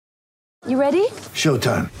You ready?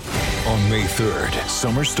 Showtime. On May 3rd,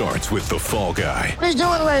 summer starts with The Fall Guy. Let's do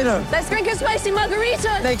it later. Let's drink a spicy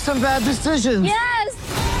margarita. Make some bad decisions. Yes!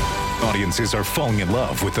 Audiences are falling in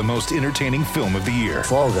love with the most entertaining film of the year.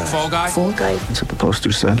 Fall Guy. Fall Guy? Fall Guy. That's what the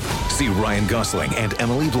poster said. See Ryan Gosling and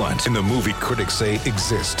Emily Blunt in the movie critics say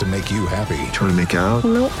exists to make you happy. Trying to make it out?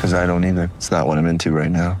 Nope. Because I don't either. It's not what I'm into right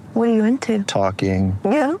now. What are you into? Talking.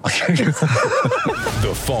 Yeah.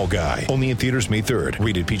 The Fall Guy. Only in theaters May 3rd.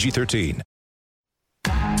 Rated PG-13.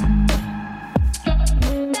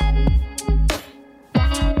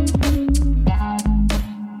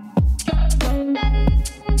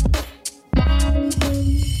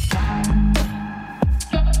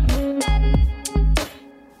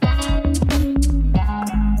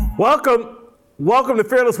 Welcome to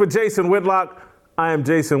Fearless with Jason Whitlock. I am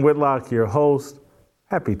Jason Whitlock, your host.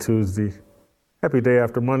 Happy Tuesday. Happy day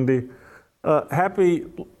after Monday. Happy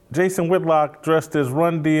Jason Whitlock dressed as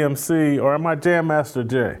Run DMC, or am I Jam Master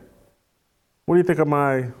Jay? What do you think of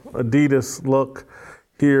my Adidas look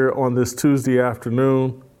here on this Tuesday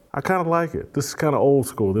afternoon? I kind of like it. This is kind of old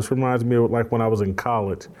school. This reminds me of like when I was in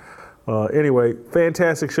college. Anyway,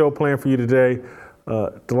 fantastic show planned for you today.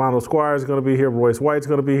 Delano Squire is going to be here. Royce White's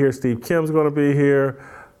going to be here. Steve Kim's going to be here.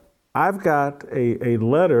 I've got a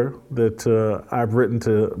letter that I've written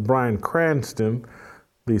to Bryan Cranston,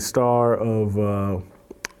 the star of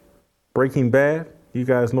Breaking Bad. You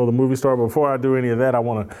guys know the movie star. But before I do any of that,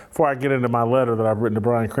 before I get into my letter that I've written to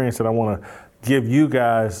Bryan Cranston, I want to give you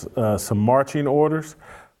guys some marching orders,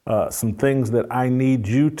 some things that I need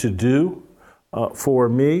you to do for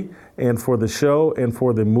me and for the show and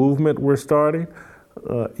for the movement we're starting.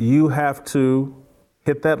 You have to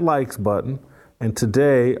hit that likes button, and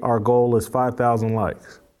today our goal is 5,000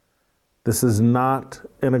 likes. This is not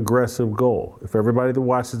an aggressive goal. If everybody that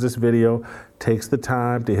watches this video takes the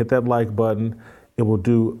time to hit that like button, it will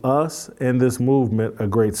do us and this movement a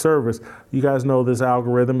great service. You guys know this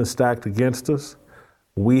algorithm is stacked against us.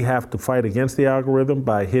 We have to fight against the algorithm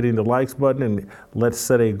by hitting the likes button, and let's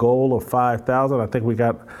set a goal of 5,000. I think we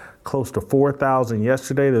got close to 4,000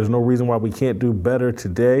 yesterday. There's no reason why we can't do better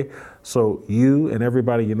today. So you and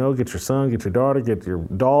everybody you know, get your son, get your daughter, get your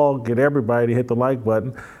dog, get everybody to hit the like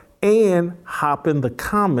button and hop in the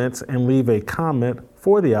comments and leave a comment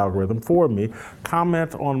for the algorithm, for me.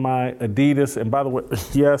 Comment on my Adidas. And by the way,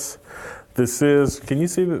 yes, this is, can you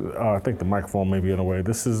see the, I think the microphone may be in the way.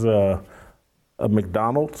 This is a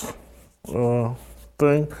McDonald's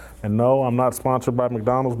thing. And no, I'm not sponsored by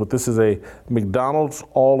McDonald's, but this is a McDonald's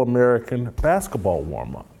All-American basketball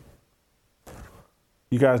warm-up.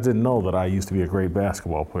 You guys didn't know that I used to be a great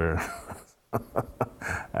basketball player.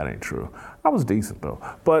 That ain't true. I was decent though.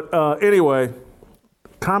 But anyway,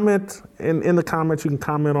 comment in the comments. You can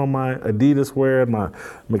comment on my Adidas wear and my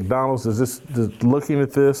McDonald's. Does this, looking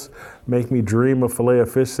at this, make me dream of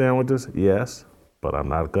Filet-O-Fish sandwiches? Yes, but I'm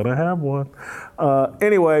not gonna have one.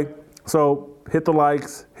 Anyway, so hit the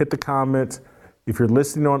likes, hit the comments. If you're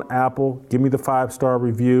listening on Apple, give me the 5-star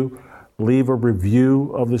review. Leave a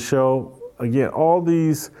review of the show. Again, all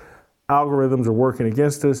these algorithms are working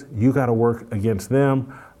against us. You got to work against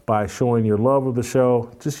them by showing your love of the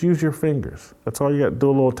show. Just use your fingers. That's all you got to do.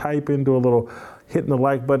 A little typing, do a little hitting the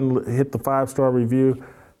like button, hit the 5-star review.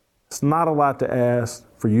 It's not a lot to ask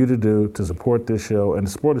for you to do to support this show and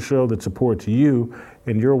to support a show that supports you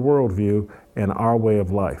and your worldview and our way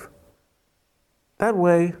of life. That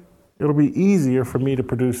way, it'll be easier for me to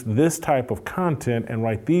produce this type of content and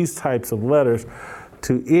write these types of letters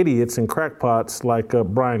to idiots and crackpots like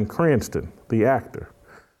Bryan Cranston, the actor.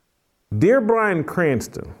 Dear Bryan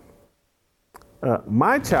Cranston,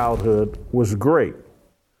 my childhood was great.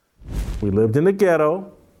 We lived in the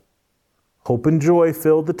ghetto. Hope and joy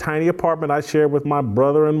filled the tiny apartment I shared with my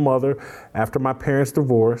brother and mother after my parents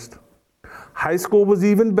divorced. High school was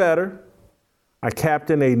even better. I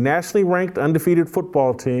captained a nationally ranked undefeated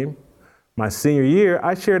football team. My senior year,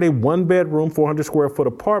 I shared a 1-bedroom, 400 square foot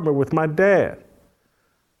apartment with my dad.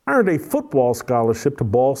 I earned a football scholarship to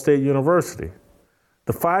Ball State University.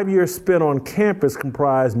 The 5 years spent on campus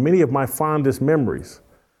comprised many of my fondest memories.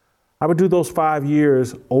 I would do those 5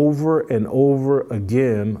 years over and over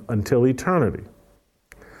again until eternity.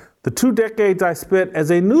 The 2 decades I spent as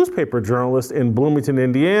a newspaper journalist in Bloomington,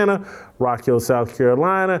 Indiana, Rock Hill, South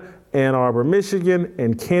Carolina, Ann Arbor, Michigan,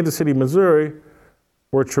 and Kansas City, Missouri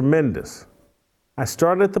were tremendous. I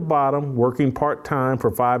started at the bottom, working part-time for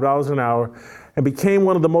 $5 an hour, and became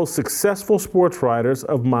one of the most successful sports writers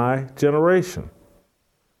of my generation.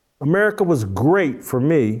 America was great for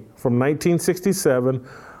me from 1967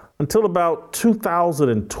 until about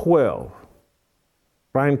 2012.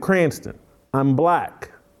 Bryan Cranston, I'm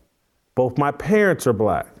black. Both my parents are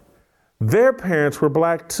black. Their parents were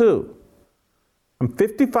black too. I'm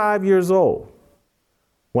 55 years old.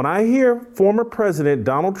 When I hear former President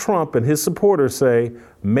Donald Trump and his supporters say,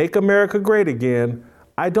 "Make America great again,"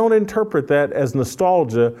 I don't interpret that as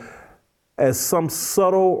nostalgia, as some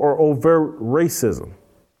subtle or overt racism.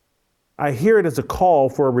 I hear it as a call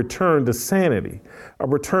for a return to sanity, a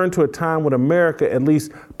return to a time when America at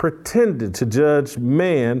least pretended to judge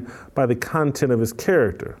man by the content of his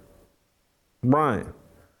character. Brian,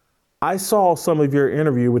 I saw some of your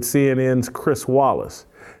interview with CNN's Chris Wallace,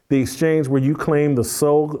 the exchange where you claim the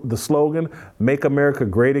slogan, "Make America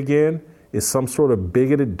Great Again," is some sort of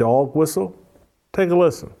bigoted dog whistle. Take a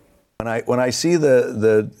listen. When I see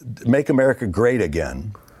the "Make America Great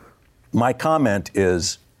Again," my comment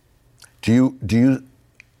is, do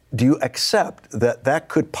you accept that that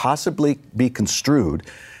could possibly be construed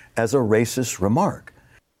as a racist remark?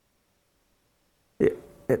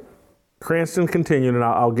 Cranston continued, and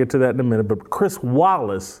I'll get to that in a minute, but Chris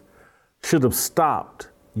Wallace should have stopped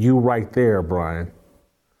you right there, Brian.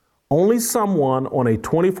 Only someone on a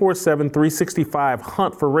 24/7, 365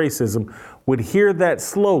 hunt for racism would hear that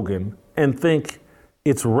slogan and think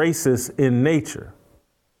it's racist in nature.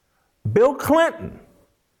 Bill Clinton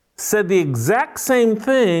said the exact same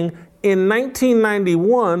thing in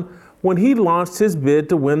 1991 when he launched his bid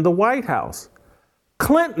to win the White House.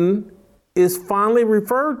 Clinton is fondly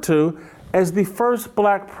referred to as the first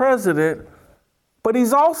black president, but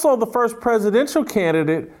he's also the first presidential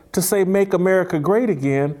candidate to say, "Make America Great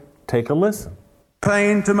Again." Take a listen.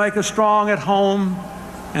 Campaign to make us strong at home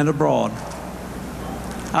and abroad.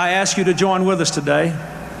 I ask you to join with us today,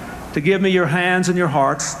 to give me your hands and your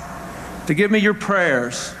hearts, to give me your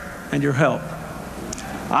prayers and your help.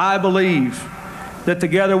 I believe that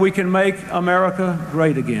together we can make America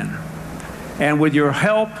great again. And with your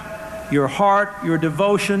help, your heart, your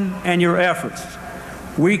devotion, and your efforts,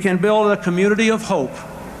 we can build a community of hope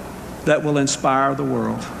that will inspire the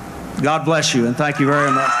world. God bless you, and thank you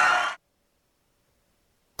very much.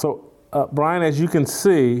 So, Brian, as you can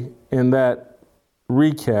see in that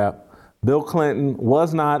recap, Bill Clinton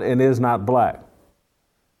was not and is not black.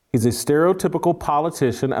 He's a stereotypical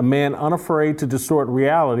politician, a man unafraid to distort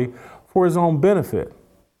reality for his own benefit.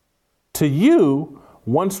 To you,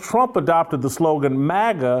 once Trump adopted the slogan,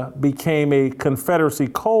 MAGA became a Confederacy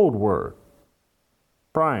code word.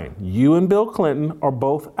 Brian, you and Bill Clinton are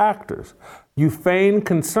both actors. You feign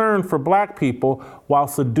concern for black people while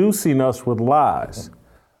seducing us with lies.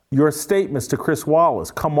 Your statements to Chris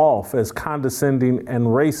Wallace come off as condescending and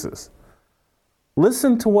racist.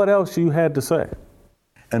 Listen to what else you had to say.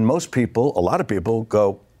 And most people, a lot of people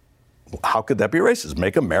go, how could that be racist?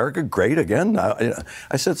 Make America great again?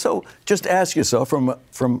 I said, so just ask yourself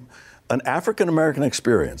from an African-American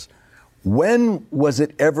experience, when was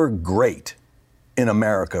it ever great in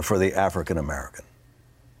America for the African-American?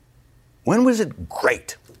 When was it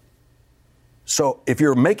great? So if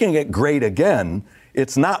you're making it great again,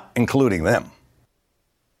 it's not including them.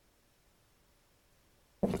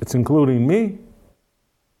 It's including me.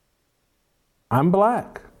 I'm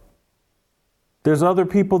black. There's other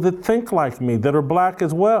people that think like me that are black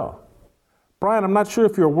as well. Brian, I'm not sure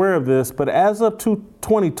if you're aware of this, but as of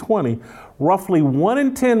 2020, roughly 1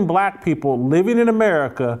 in 10 black people living in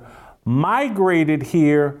America migrated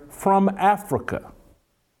here from Africa.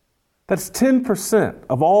 That's 10%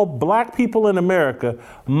 of all black people in America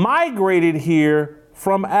migrated here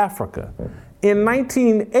from Africa. In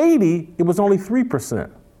 1980, it was only 3%.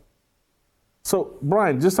 So,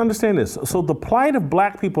 Brian, just understand this. So the plight of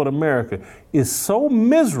black people in America is so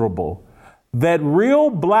miserable that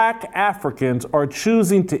real black Africans are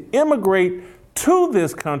choosing to immigrate to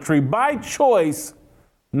this country by choice,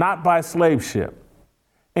 not by slave ship.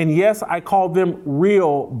 And yes, I call them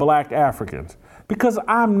real black Africans because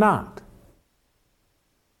I'm not.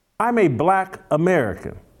 I'm a black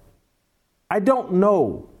American. I don't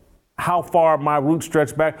know how far my roots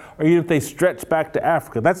stretch back or even if they stretch back to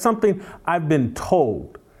Africa. That's something I've been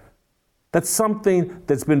told. That's something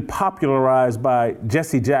that's been popularized by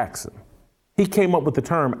Jesse Jackson. He came up with the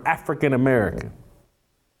term African American.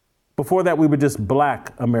 Before that, we were just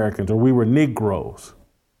black Americans or we were Negroes.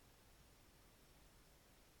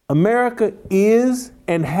 America is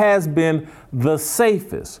and has been the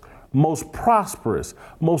safest, most prosperous,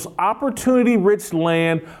 most opportunity-rich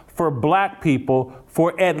land for black people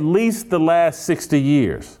for at least the last 60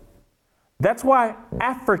 years. That's why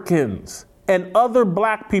Africans and other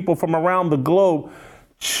black people from around the globe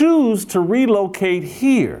choose to relocate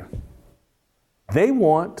here. They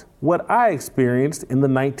want what I experienced in the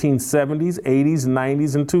 1970s, 80s,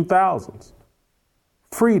 90s, and 2000s.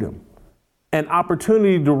 Freedom, an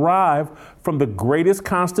opportunity derived from the greatest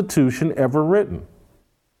constitution ever written.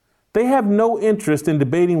 They have no interest in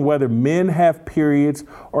debating whether men have periods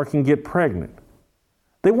or can get pregnant.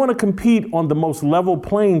 They want to compete on the most level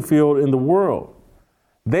playing field in the world.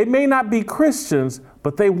 They may not be Christians,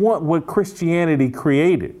 but they want what Christianity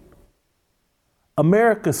created.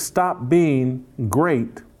 America stopped being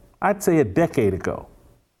great, I'd say a decade ago.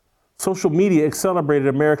 Social media accelerated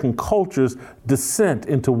American culture's descent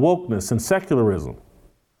into wokeness and secularism.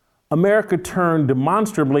 America turned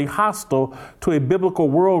demonstrably hostile to a biblical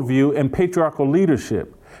worldview and patriarchal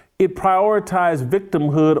leadership. It prioritized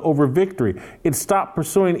victimhood over victory. It stopped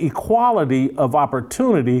pursuing equality of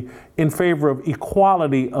opportunity in favor of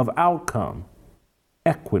equality of outcome.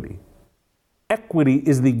 Equity. Equity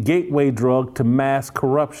is the gateway drug to mass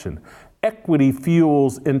corruption. Equity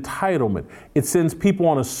fuels entitlement. It sends people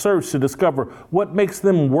on a search to discover what makes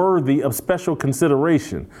them worthy of special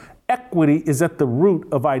consideration. Equity is at the root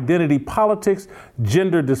of identity politics,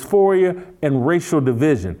 gender dysphoria, and racial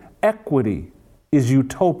division. Equity is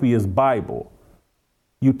utopia's Bible.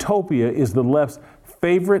 Utopia is the left's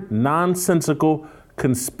favorite nonsensical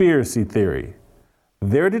conspiracy theory.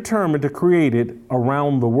 They're determined to create it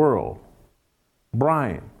around the world.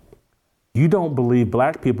 Brian, you don't believe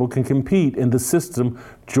black people can compete in the system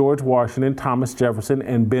George Washington, Thomas Jefferson,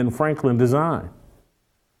 and Ben Franklin designed.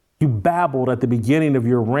 You babbled at the beginning of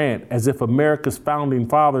your rant as if America's founding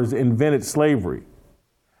fathers invented slavery.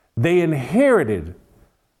 They inherited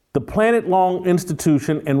the planet-long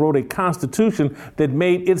institution and wrote a constitution that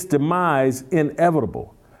made its demise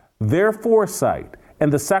inevitable. Their foresight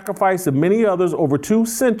and the sacrifice of many others over 2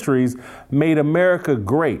 centuries made America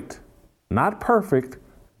great. Not perfect,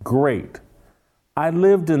 great. I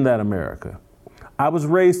lived in that America. I was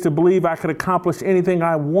raised to believe I could accomplish anything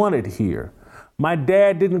I wanted here. My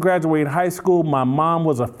dad didn't graduate high school. My mom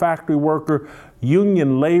was a factory worker.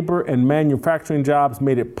 Union labor and manufacturing jobs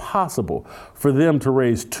made it possible for them to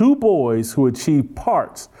raise 2 boys who achieved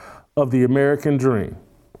parts of the American dream.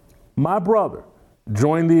 My brother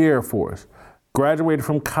joined the Air Force, graduated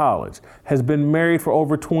from college, has been married for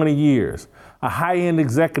over 20 years, a high-end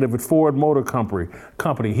executive at Ford Motor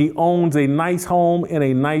Company. He owns a nice home in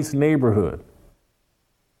a nice neighborhood.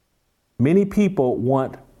 Many people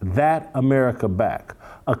want that America back,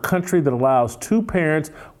 a country that allows 2 parents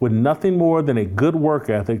with nothing more than a good work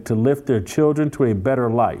ethic to lift their children to a better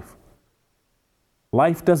life.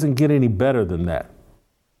 Life doesn't get any better than that.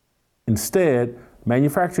 Instead,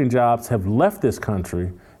 manufacturing jobs have left this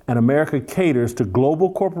country, and America caters to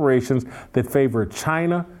global corporations that favor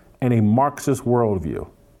China and a Marxist worldview.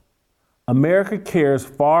 America cares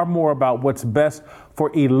far more about what's best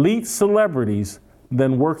for elite celebrities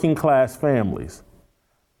than working class families.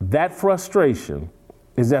 That frustration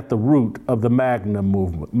is at the root of the MAGA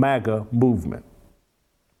movement.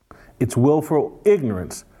 It's willful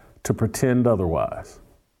ignorance to pretend otherwise.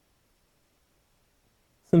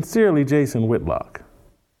 Sincerely, Jason Whitlock.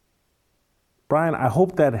 Brian, I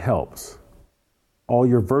hope that helps. All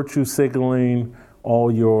your virtue signaling,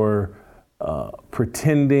 all your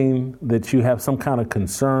pretending that you have some kind of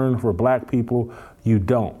concern for black people, you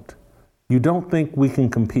don't. You don't think we can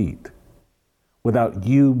compete without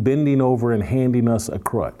you bending over and handing us a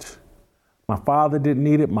crutch. My father didn't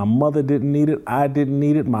need it, my mother didn't need it, I didn't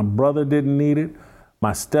need it, my brother didn't need it,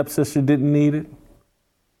 my stepsister didn't need it.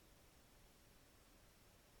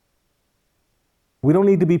 We don't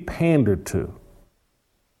need to be pandered to.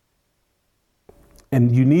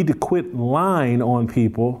 And you need to quit lying on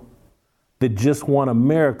people that just want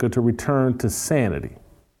America to return to sanity.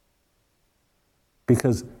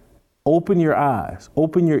 Because open your eyes,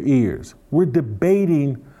 open your ears. We're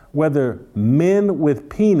debating whether men with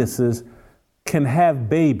penises can have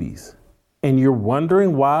babies. And you're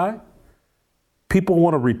wondering why people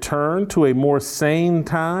want to return to a more sane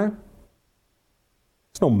time?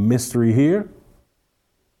 There's no mystery here.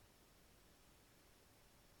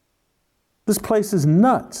 This place is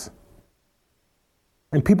nuts.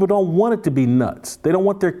 And people don't want it to be nuts. They don't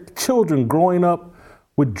want their children growing up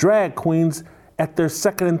with drag queens at their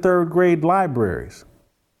 2nd and 3rd grade libraries.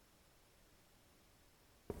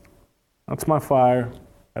 That's my fire.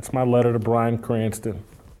 That's my letter to Bryan Cranston.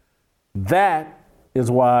 That is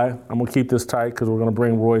why, I'm gonna keep this tight because we're gonna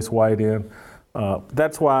bring Royce White in.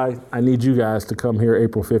 That's why I need you guys to come here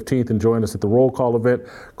April 15th and join us at the Roll Call event.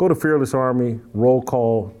 Go to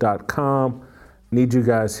fearlessarmyrollcall.com. Need you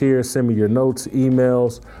guys here. Send me your notes,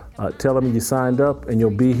 emails. Tell them you signed up and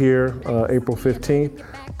you'll be here April 15th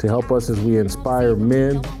to help us as we inspire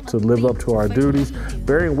men to live up to our duties.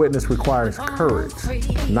 Bearing witness requires courage,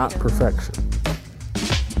 not perfection.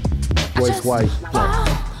 Royce White.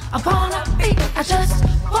 I just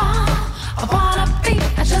I wanna be,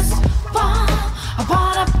 I just I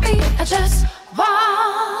wanna be, I just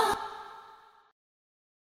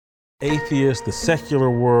Atheists, the secular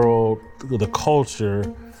world, the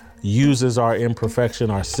culture uses our imperfection,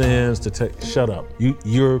 our sins to shut up.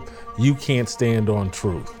 You can't stand on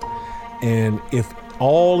truth. And if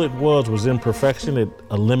all it was imperfection, it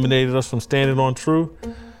eliminated us from standing on truth,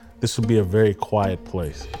 this would be a very quiet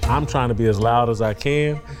place. I'm trying to be as loud as I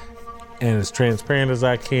can and as transparent as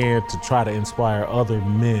I can to try to inspire other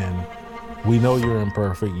men. We know you're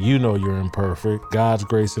imperfect. You know you're imperfect. God's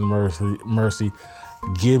grace and mercy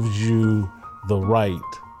gives you the right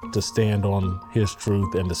to stand on his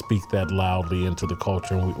truth and to speak that loudly into the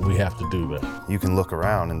culture, and we have to do that. You can look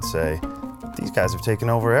around and say, these guys have taken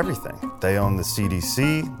over everything. They own the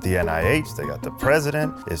CDC, the NIH, they got the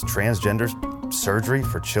president. Is transgender surgery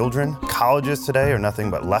for children? Colleges today are nothing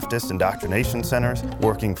but leftist indoctrination centers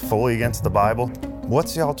working fully against the Bible.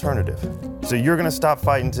 What's the alternative? So you're gonna stop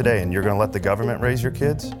fighting today and you're gonna let the government raise your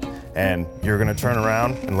kids? And you're gonna turn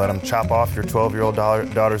around and let them chop off your 12-year-old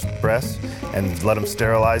daughter's breasts and let them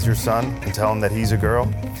sterilize your son and tell him that he's a girl?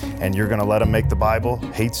 And you're gonna let him make the Bible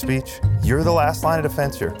hate speech? You're the last line of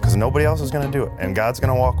defense here, because nobody else is gonna do it, and God's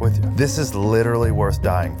gonna walk with you. This is literally worth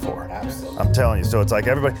dying for. Absolutely. I'm telling you, so it's like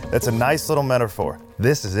everybody, that's a nice little metaphor.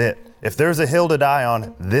 This is it. If there's a hill to die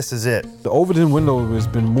on, this is it. The Overton window has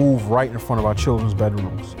been moved right in front of our children's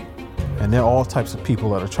bedrooms. And there are all types of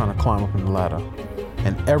people that are trying to climb up in the ladder.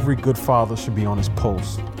 And every good father should be on his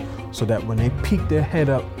post so that when they peek their head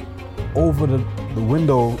up over the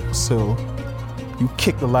windowsill, you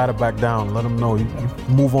kick the ladder back down, let them know you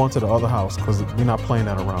move on to the other house, because we're not playing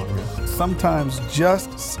that around here. Sometimes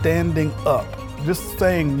just standing up, just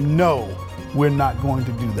saying no, we're not going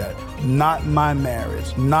to do that. Not my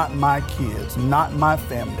marriage, not my kids, not my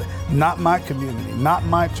family, not my community, not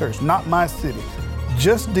my church, not my city.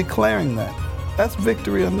 Just declaring that, that's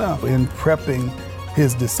victory enough. In prepping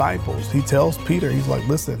his disciples, he tells Peter, he's like,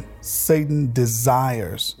 listen, Satan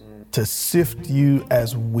desires to sift you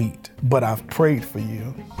as wheat, but I've prayed for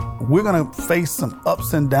you. We're gonna face some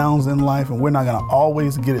ups and downs in life, and we're not gonna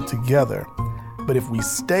always get it together. But if we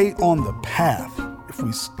stay on the path, if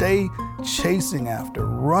we stay chasing after,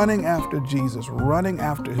 running after Jesus, running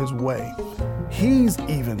after his way, he's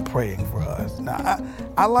even praying for us. Now,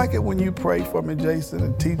 I like it when you pray for me, Jason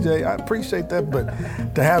and TJ. I appreciate that, but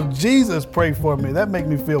to have Jesus pray for me, that makes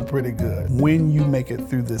me feel pretty good. When you make it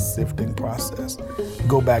through this sifting process,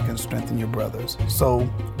 go back and strengthen your brothers. So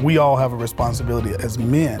we all have a responsibility as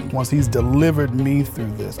men. Once he's delivered me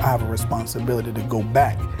through this, I have a responsibility to go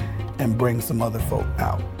back and bring some other folk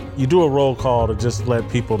out. You do a roll call to just let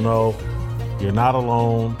people know you're not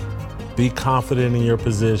alone, be confident in your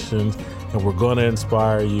positions, and we're gonna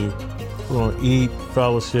inspire you. We're gonna eat,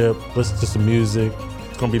 fellowship, listen to some music.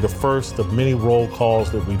 It's gonna be the first of many roll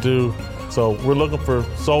calls that we do. So we're looking for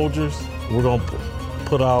soldiers. We're gonna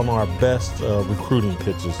put on our best recruiting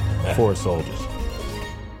pitches for soldiers.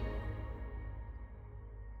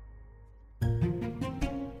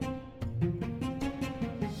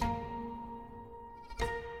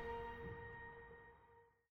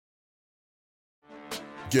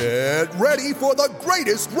 Get ready for the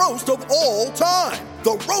greatest roast of all time,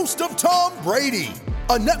 the Roast of Tom Brady,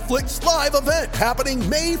 a Netflix live event happening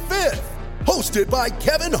May 5th. Hosted by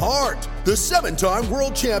Kevin Hart, the 7-time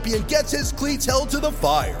world champion gets his cleats held to the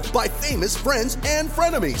fire by famous friends and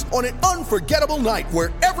frenemies on an unforgettable night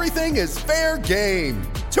where everything is fair game.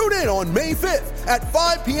 Tune in on May 5th at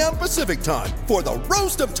 5 p.m. Pacific time for the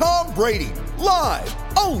Roast of Tom Brady, live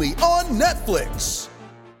only on Netflix.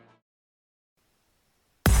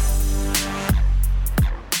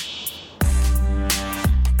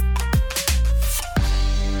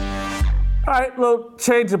 All right, little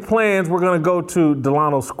change of plans. We're going to go to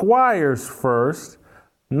Delano Squires first,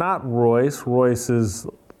 not Royce. Royce is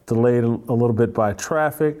delayed a little bit by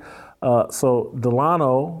traffic. So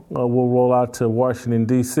Delano will roll out to Washington,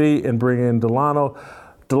 D.C. and bring in Delano.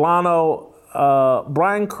 Delano,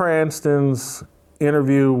 Bryan Cranston's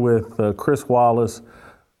interview with Chris Wallace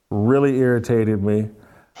really irritated me.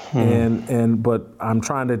 But I'm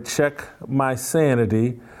trying to check my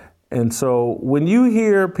sanity. And so when you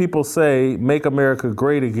hear people say, make America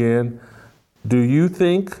great again, do you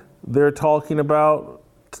think they're talking about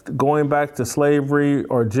going back to slavery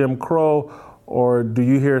or Jim Crow, or do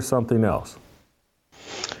you hear something else?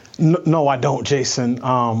 No, I don't, Jason.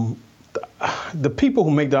 The people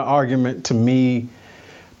who make that argument to me,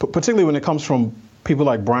 particularly when it comes from people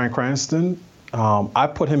like Bryan Cranston, I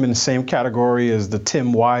put him in the same category as the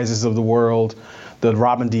Tim Wises of the world, the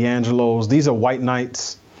Robin DiAngelos. These are white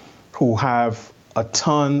knights who have a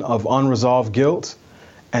ton of unresolved guilt,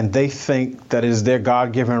 and they think that it is their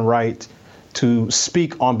God-given right to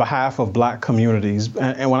speak on behalf of black communities.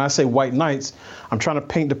 And when I say white knights, I'm trying to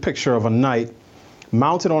paint the picture of a knight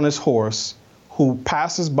mounted on his horse who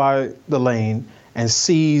passes by the lane and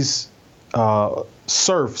sees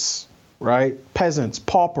serfs, right? Peasants,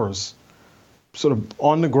 paupers, sort of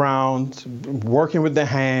on the ground, working with their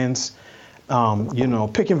hands,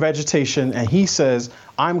 picking vegetation. And he says,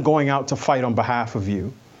 I'm going out to fight on behalf of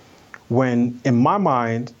you. When in my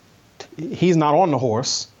mind, he's not on the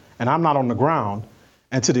horse and I'm not on the ground.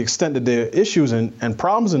 And to the extent that there are issues and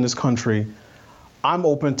problems in this country, I'm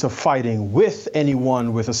open to fighting with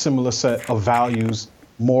anyone with a similar set of values,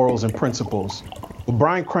 morals, and principles. But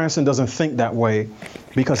Bryan Cranston doesn't think that way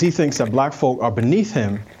because he thinks that black folk are beneath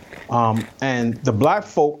him. And the black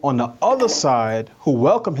folk on the other side who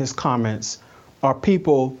welcome his comments are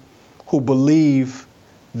people who believe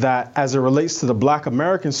that as it relates to the black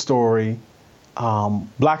American story,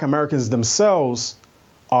 black Americans themselves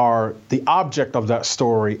are the object of that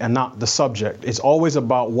story and not the subject. It's always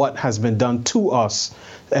about what has been done to us.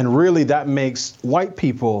 And really that makes white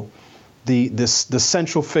people the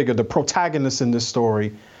central figure, the protagonist in this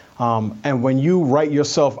story. And when you write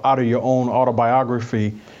yourself out of your own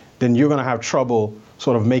autobiography, then you're gonna have trouble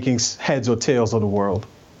sort of making heads or tails of the world.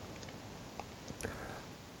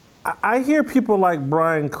 I hear people like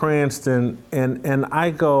Bryan Cranston and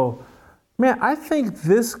I go, man, I think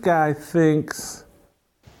this guy thinks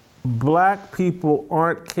black people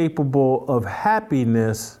aren't capable of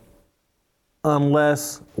happiness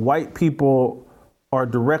unless white people are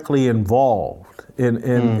directly involved.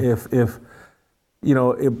 If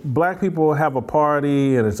black people have a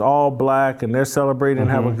party and it's all black and they're celebrating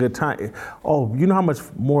and have a good time, oh, you know how much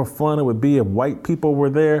more fun it would be if white people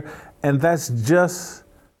were there? And that's just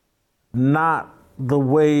not the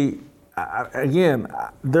way. Again,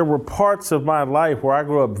 there were parts of my life where I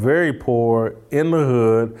grew up very poor in the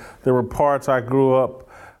hood. There were parts I grew up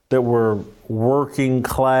that were working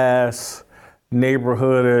class,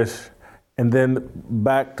 neighborhoodish, and then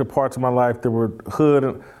back to parts of my life that were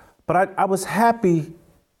hood. But I was happy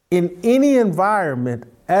in any environment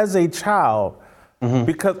as a child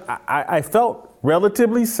because I felt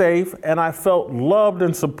relatively safe and I felt loved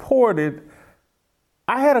and supported.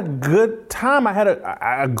 I had a good time. I had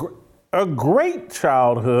a great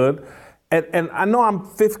childhood. And I know I'm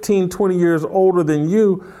 15, 20 years older than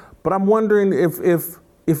you, but I'm wondering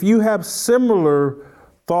if you have similar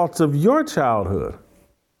thoughts of your childhood.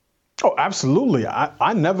 Oh, absolutely.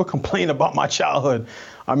 I never complain about my childhood.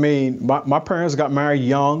 I mean, my parents got married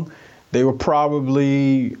young. They were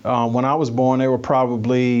probably, when I was born,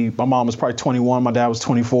 my mom was probably 21, my dad was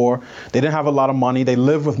 24. They didn't have a lot of money. They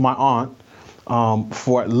lived with my aunt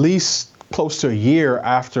for at least close to a year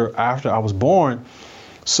after I was born.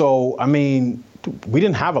 So, I mean, we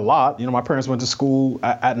didn't have a lot. My parents went to school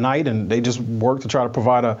at night and they just worked to try to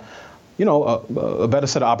provide a better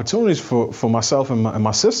set of opportunities for myself and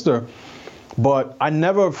my sister. But I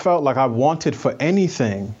never felt like I wanted for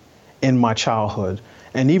anything in my childhood.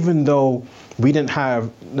 And even though we didn't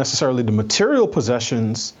have necessarily the material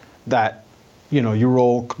possessions that, you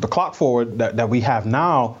roll the clock forward that we have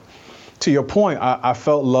now, to your point, I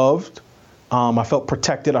felt loved. I felt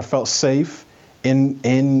protected. I felt safe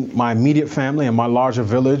in my immediate family and my larger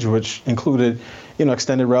village, which included,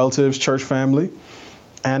 extended relatives, church family.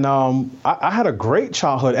 And I had a great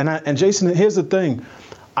childhood. And Jason, here's the thing.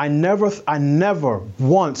 I never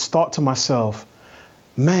once thought to myself,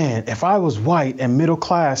 man, if I was white and middle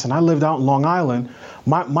class and I lived out in Long Island,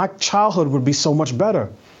 my childhood would be so much better.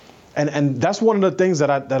 And that's one of the things that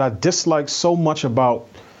I dislike so much about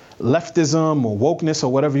leftism or wokeness or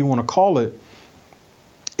whatever you want to call it,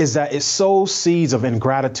 is that it sows seeds of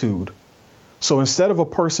ingratitude. So instead of a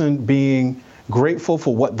person being grateful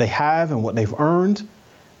for what they have and what they've earned,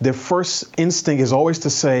 their first instinct is always to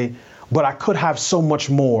say, but I could have so much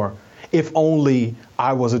more if only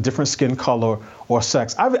I was a different skin color or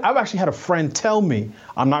sex. I've actually had a friend tell me,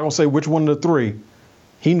 I'm not gonna say which one of the three,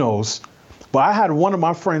 he knows, but I had one of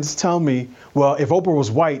my friends tell me, well, if Oprah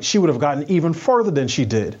was white, she would have gotten even further than she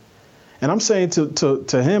did. And I'm saying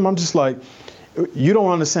to him, I'm just like, you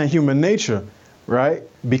don't understand human nature, right?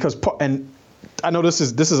 Because, and I know this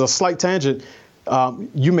is a slight tangent.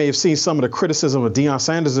 You may have seen some of the criticism of Deion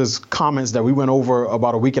Sanders' comments that we went over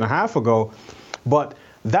about a week and a half ago, but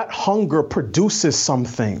that hunger produces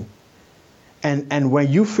something. And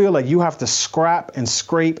when you feel like you have to scrap and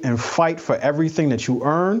scrape and fight for everything that you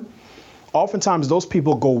earn, oftentimes those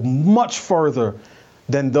people go much further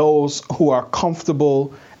than those who are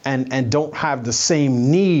comfortable and don't have the same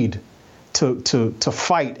need to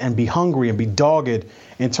fight and be hungry and be dogged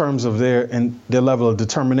in terms of their level of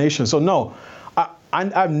determination. So no,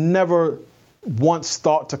 I've never once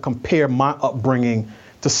thought to compare my upbringing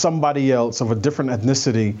to somebody else of a different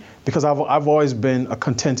ethnicity, because I've always been a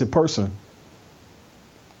contented person.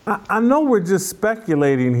 I know we're just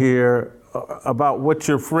speculating here about what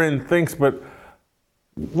your friend thinks, but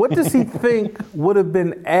what does he think would have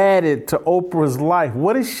been added to Oprah's life?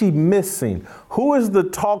 What is she missing? Who is the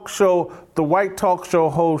white talk show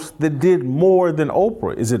host that did more than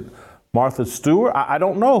Oprah? Is it Martha Stewart? I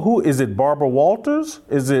don't know. Who is it? Barbara Walters?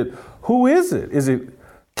 Who is it? Is it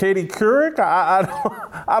Katie Couric?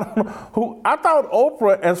 I don't know. Who? I thought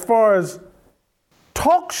Oprah, as far as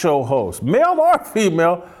talk show host, male or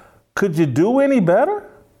female, could you do any better?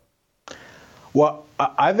 Well,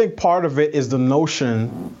 I think part of it is the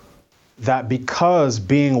notion that because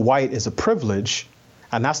being white is a privilege,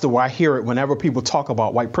 and that's the way I hear it whenever people talk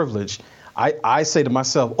about white privilege, I say to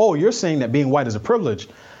myself, oh, you're saying that being white is a privilege.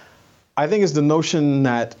 I think it's the notion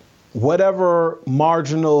that whatever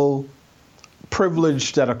marginal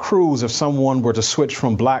privilege that accrues if someone were to switch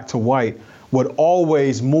from black to white would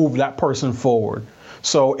always move that person forward.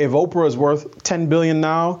 So if Oprah is worth $10 billion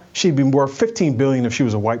now, she'd be worth $15 billion if she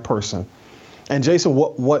was a white person. And Jason,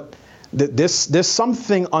 there's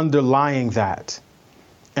something underlying that,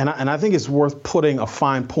 and I think it's worth putting a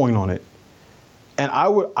fine point on it. And I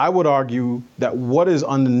would argue that what is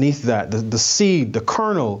underneath that, the seed, the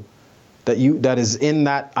kernel that is in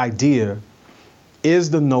that idea, is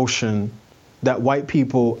the notion that white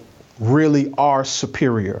people really are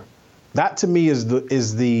superior. That to me is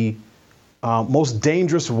the most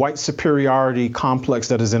dangerous white superiority complex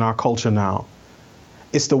that is in our culture now.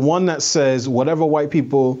 It's the one that says whatever white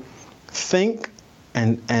people think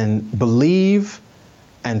and believe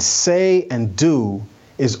and say and do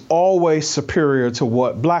is always superior to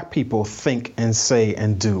what black people think and say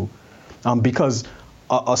and do. Because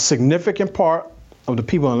a significant part of the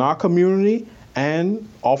people in our community, and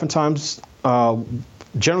oftentimes,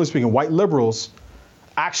 generally speaking, white liberals,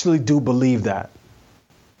 actually do believe that.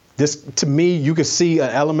 This, to me, you could see an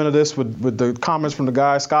element of this with the comments from the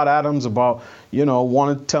guy, Scott Adams, about,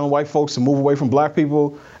 telling white folks to move away from black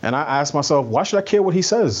people. And I asked myself, why should I care what he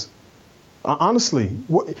says? Honestly,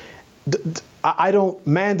 black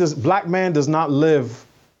man does not live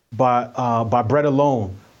by bread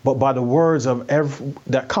alone, but by the words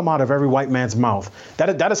that come out of every white man's mouth.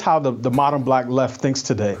 That is how the modern black left thinks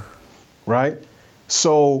today, right?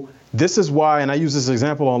 So this is why, and I use this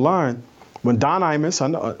example online, when Don Imus,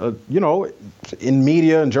 in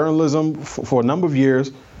media and journalism for a number of years,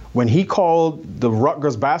 when he called the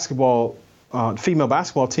Rutgers female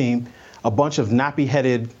basketball team a bunch of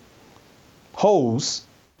nappy-headed hoes,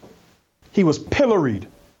 he was pilloried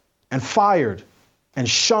and fired and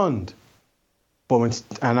shunned. But when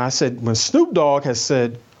Snoop Dogg has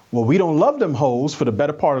said, well, we don't love them hoes for the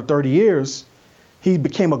better part of 30 years, he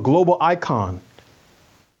became a global icon.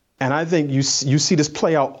 And I think you see this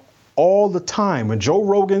play out all the time. When Joe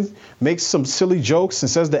Rogan makes some silly jokes and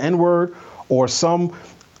says the N-word, or some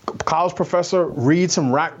college professor reads some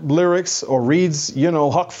rap lyrics, or reads,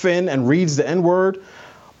 Huck Finn and reads the N-word,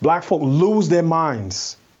 black folk lose their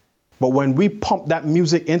minds. But when we pump that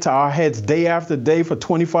music into our heads day after day for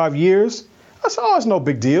 25 years, it's no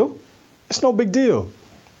big deal. It's no big deal.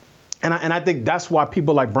 And I think that's why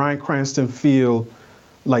people like Bryan Cranston feel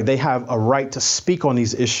like they have a right to speak on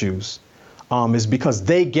these issues. Is because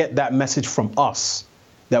they get that message from us,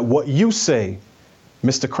 that what you say,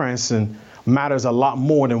 Mr. Cranston, matters a lot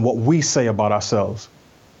more than what we say about ourselves.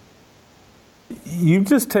 You've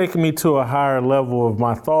just taken me to a higher level of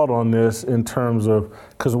my thought on this in terms of,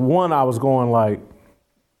 because one, I was going like,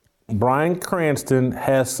 Bryan Cranston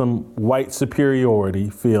has some white superiority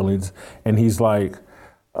feelings, and he's like,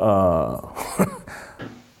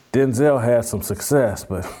 Denzel has some success,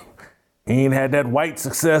 but he ain't had that white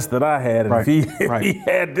success that I had. And if he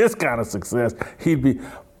had this kind of success, he'd be.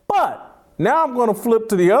 But now I'm going to flip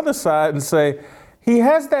to the other side and say he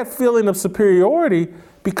has that feeling of superiority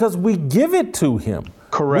because we give it to him.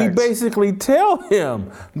 Correct. We basically tell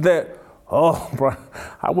him that,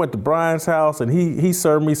 I went to Brian's house and he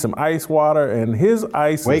served me some ice water, and his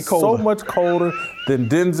ice is so much colder than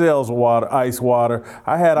Denzel's ice water.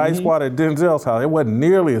 I had ice water at Denzel's house. It wasn't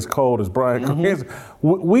nearly as cold as Bryan Cranston.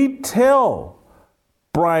 We tell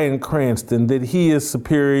Bryan Cranston that he is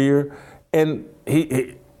superior, and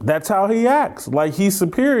that's how he acts. Like he's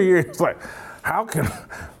superior. It's like,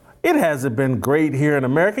 it hasn't been great here in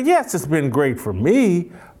America. Yes, it's been great for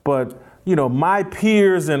me, but my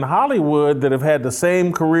peers in Hollywood that have had the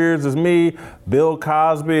same careers as me, Bill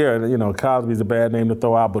Cosby, or, Cosby's a bad name to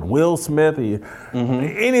throw out, but Will Smith,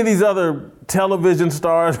 any of these other television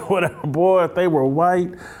stars, whatever, boy, if they were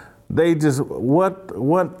white, they just,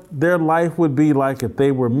 what their life would be like if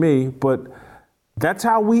they were me. But that's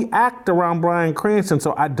how we act around Bryan Cranston.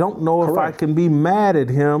 So I don't know if I can be mad at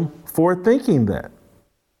him for thinking that.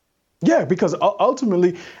 Yeah, because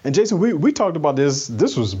ultimately, and Jason, we talked about this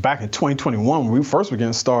was back in 2021 when we first were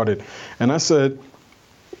getting started. And I said,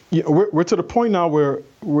 we're to the point now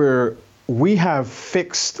where we have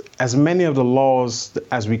fixed as many of the laws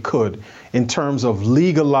as we could in terms of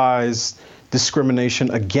legalized discrimination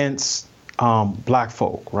against black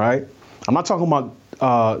folk, right? I'm not talking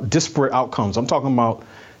about disparate outcomes. I'm talking about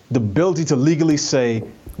the ability to legally say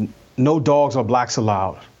no dogs or blacks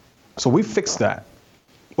allowed. So we fixed that.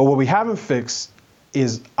 But what we haven't fixed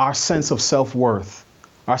is our sense of self-worth,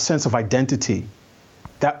 our sense of identity,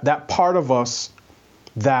 that part of us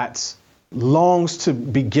that longs to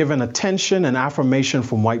be given attention and affirmation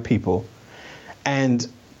from white people. And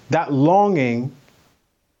that longing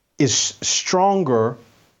is stronger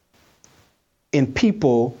in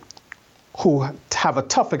people who have a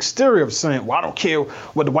tough exterior of saying, well, I don't care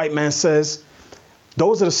what the white man says.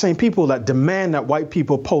 Those are the same people that demand that white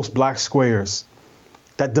people post black squares,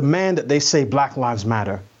 that demand that they say Black Lives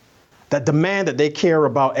Matter, that demand that they care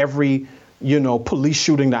about every, police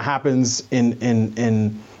shooting that happens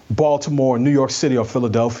in Baltimore, New York City, or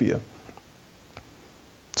Philadelphia.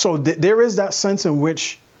 So there is that sense in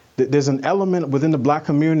which there's an element within the black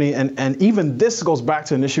community, and even this goes back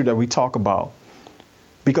to an issue that we talk about.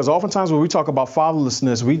 Because oftentimes when we talk about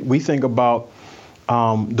fatherlessness, we think about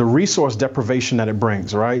the resource deprivation that it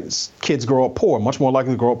brings, right? Kids grow up poor, much more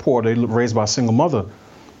likely to grow up poor. They're raised by a single mother.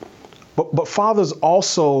 But fathers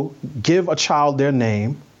also give a child their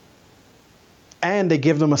name, and they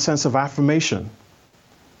give them a sense of affirmation.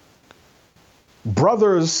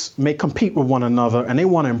 Brothers may compete with one another, and they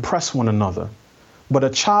want to impress one another. But a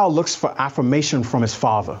child looks for affirmation from his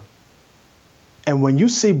father. And when you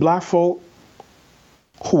see black folk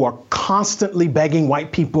who are constantly begging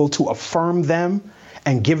white people to affirm them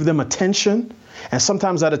and give them attention, and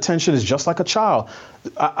sometimes that attention is just like a child.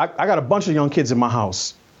 I got a bunch of young kids in my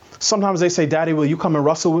house. Sometimes they say, Daddy, will you come and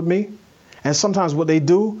wrestle with me? And sometimes what they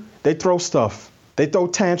do, they throw stuff. They throw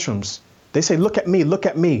tantrums. They say, look at me, look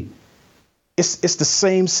at me. It's the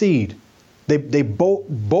same seed. They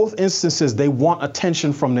both instances, they want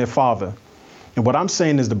attention from their father. And what I'm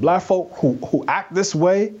saying is the black folk who act this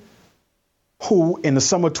way, who in the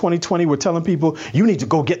summer of 2020 were telling people, you need to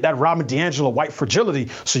go get that Robin DiAngelo white fragility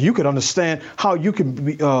so you could understand how you can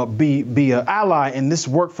be an ally in this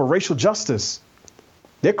work for racial justice.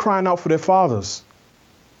 They're crying out for their fathers.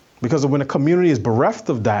 Because when a community is bereft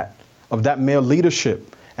of that male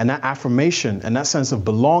leadership and that affirmation and that sense of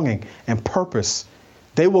belonging and purpose,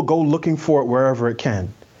 they will go looking for it wherever it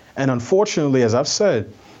can. And unfortunately, as I've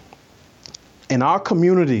said, in our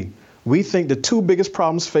community, we think the two biggest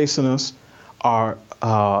problems facing us are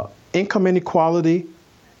income inequality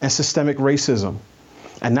and systemic racism.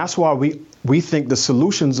 And that's why we think the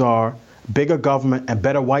solutions are bigger government and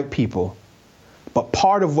better white people. But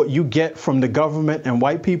part of what you get from the government and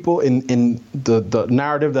white people in the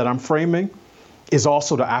narrative that I'm framing is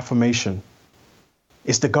also the affirmation.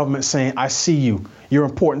 It's the government saying, I see you, you're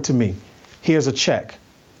important to me, here's a check.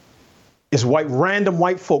 It's random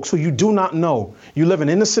white folks who you do not know. You live in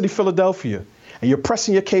inner city Philadelphia, and you're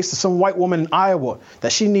pressing your case to some white woman in Iowa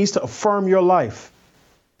that she needs to affirm your life.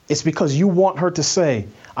 It's because you want her to say,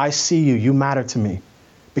 I see you, you matter to me.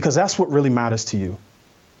 Because that's what really matters to you.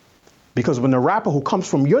 Because when the rapper who comes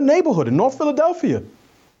from your neighborhood in North Philadelphia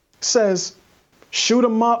says, shoot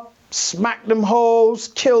them up, smack them hoes,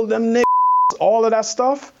 kill them niggas, all of that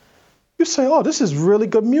stuff, you say, oh, this is really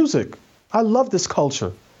good music. I love this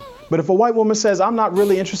culture. But if a white woman says, I'm not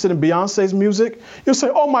really interested in Beyonce's music, you'll say,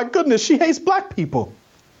 oh my goodness, she hates black people.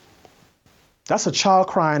 That's a child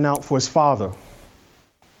crying out for his father.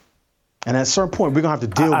 And at a certain point, we're gonna have to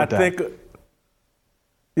deal with that.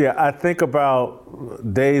 I think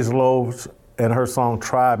about Days Loaf and her song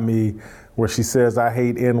Try Me, where she says, I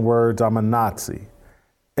hate N-words, I'm a Nazi.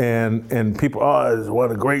 And people, it's one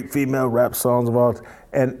of the great female rap songs of all time.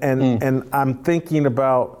 And I'm thinking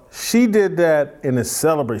about, she did that and is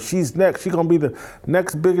celebrated. She's next. She's going to be the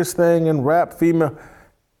next biggest thing in rap, female.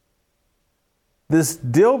 This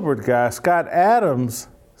Dilbert guy, Scott Adams,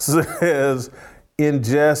 says in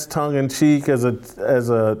jest, tongue-in-cheek, as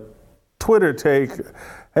a Twitter take,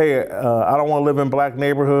 hey, I don't want to live in black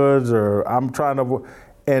neighborhoods, or I'm trying to,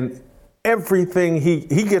 and everything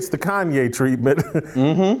he gets the Kanye treatment.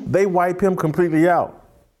 They wipe him completely out.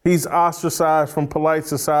 He's ostracized from polite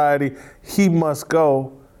society. He must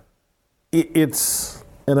go. It's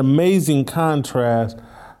an amazing contrast.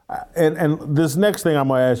 And this next thing I'm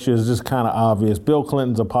going to ask you is just kind of obvious. Bill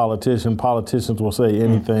Clinton's a politician. Politicians will say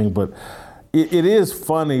anything, but it is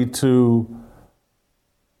funny to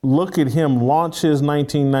look at him launch his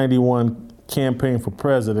 1991 campaign for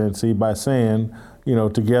presidency by saying, you know,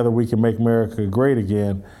 together we can make America great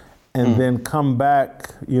again, and then come back,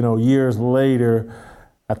 you know, years later.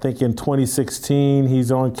 I think in 2016,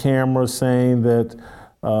 he's on camera saying that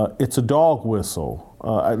it's a dog whistle.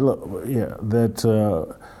 I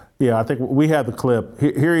think we had the clip.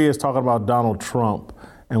 Here he is talking about Donald Trump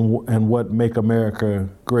and what make America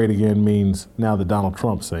great again means now that Donald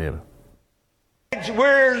Trump's saying it.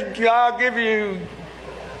 I'll give you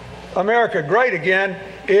America great again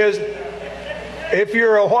is if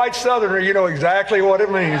you're a white Southerner, you know exactly what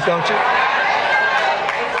it means, don't you?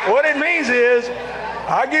 What it means is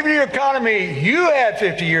I'll give you the economy you had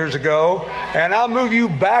 50 years ago, and I'll move you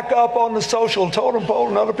back up on the social totem pole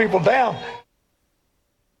and other people down.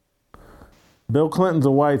 Bill Clinton's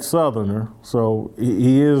a white Southerner, so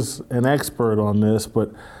he is an expert on this,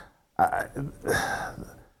 but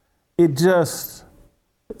it just,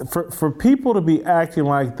 for people to be acting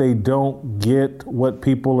like they don't get what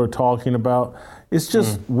people are talking about, it's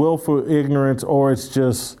just willful ignorance, or it's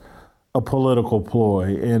just a political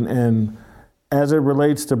ploy. And as it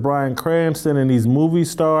relates to Bryan Cranston and these movie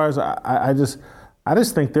stars, I just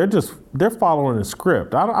think they're following a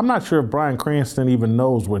script. I'm not sure if Bryan Cranston even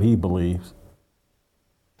knows what he believes.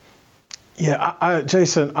 Yeah,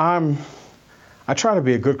 Jason, I try to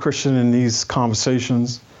be a good Christian in these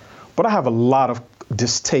conversations, but I have a lot of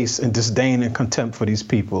distaste and disdain and contempt for these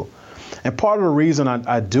people. And part of the reason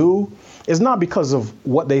I do is not because of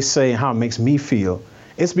what they say and how it makes me feel.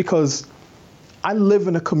 It's because I live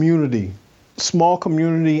in a community, small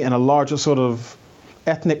community, and a larger sort of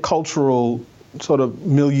ethnic, cultural sort of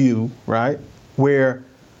milieu, right? Where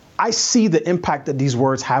I see the impact that these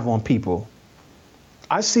words have on people.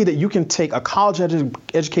 I see that you can take a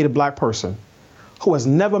college-educated black person who has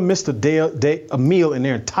never missed a meal in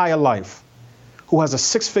their entire life, who has a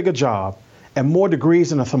six-figure job and more degrees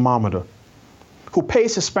than a thermometer, who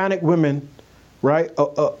pays Hispanic women, right?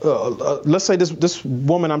 Let's say this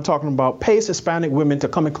woman I'm talking about pays Hispanic women to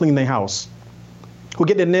come and clean their house, who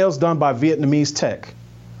get their nails done by Vietnamese tech,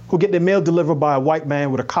 who get their mail delivered by a white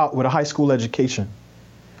man with a high school education.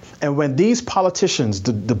 And when these politicians,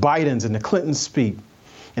 the Bidens and the Clintons speak,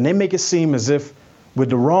 and they make it seem as if with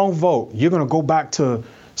the wrong vote, you're going to go back to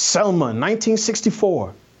Selma,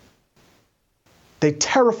 1964. They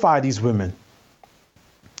terrify these women.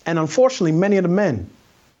 And unfortunately, many of the men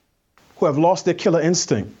who have lost their killer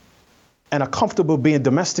instinct and are comfortable being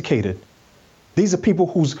domesticated, these are people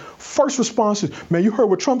whose first response is, man, you heard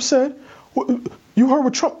what Trump said? You heard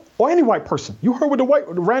what Trump, or any white person, you heard what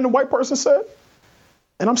the random white person said?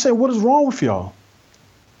 And I'm saying, what is wrong with y'all?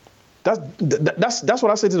 That's what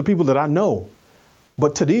I say to the people that I know.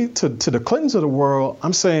 But to the Clintons of the world,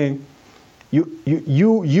 I'm saying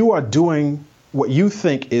you are doing what you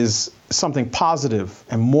think is something positive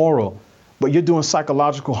and moral, but you're doing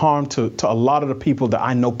psychological harm to a lot of the people that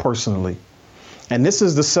I know personally. And this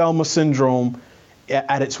is the Selma syndrome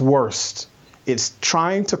at its worst. It's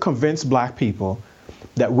trying to convince black people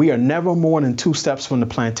that we are never more than 2 steps from the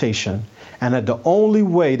plantation, and that the only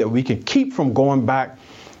way that we can keep from going back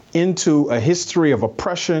into a history of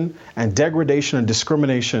oppression and degradation and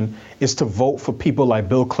discrimination is to vote for people like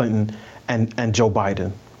Bill Clinton and Joe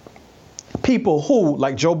Biden. People who,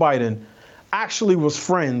 like Joe Biden, actually was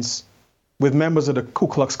friends with members of the Ku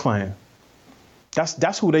Klux Klan.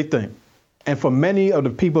 That's who they think. And for many of the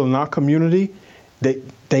people in our community,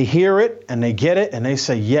 they hear it and they get it and they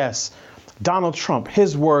say, yes, Donald Trump,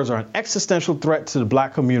 his words are an existential threat to the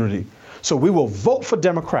black community. So we will vote for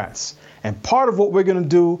Democrats. And part of what we're going to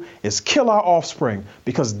do is kill our offspring,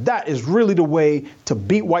 because that is really the way to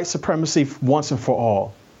beat white supremacy once and for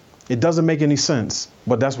all. It doesn't make any sense,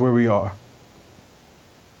 but that's where we are.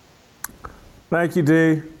 Thank you,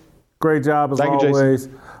 D. Great job as always. Thank you,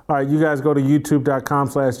 Jason. All right, you guys go to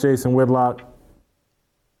youtube.com/Jason Whitlock.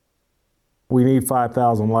 We need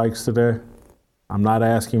 5,000 likes today. I'm not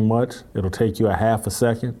asking much. It'll take you a half a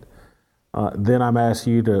second. Then I'm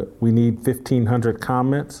asking you we need 1,500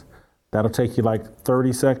 comments. That'll take you like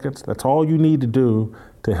 30 seconds. That's all you need to do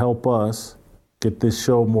to help us get this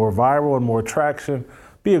show more viral and more traction.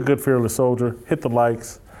 Be a good, fearless soldier. Hit the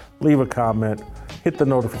likes, leave a comment, hit the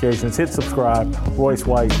notifications, hit subscribe. Royce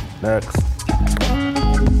White, next.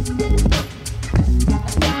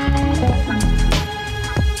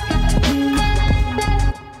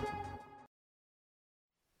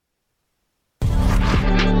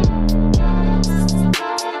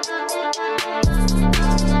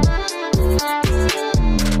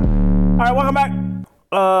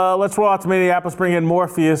 let's roll out to Minneapolis, bring in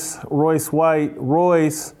Morpheus, Royce White.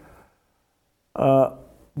 Royce,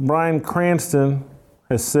 Bryan Cranston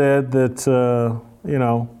has said that,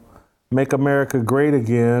 Make America Great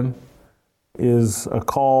Again is a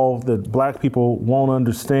call that black people won't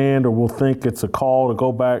understand or will think it's a call to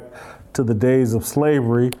go back to the days of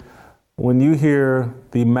slavery. When you hear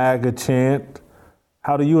the MAGA chant,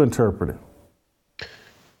 how do you interpret it?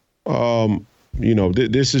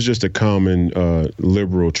 This is just a common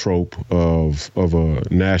liberal trope of a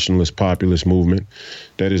nationalist populist movement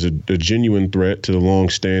that is a genuine threat to the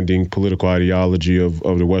longstanding political ideology of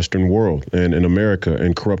the Western world and America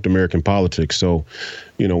and corrupt American politics. So,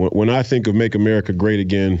 when I think of Make America Great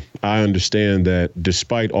Again, I understand that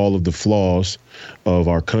despite all of the flaws of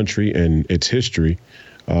our country and its history,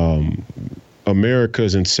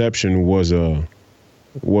 America's inception was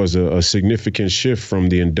a significant shift from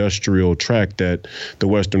the industrial track that the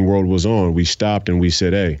Western world was on. We stopped and we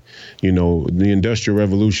said, hey, the Industrial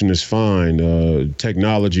Revolution is fine,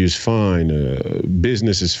 technology is fine,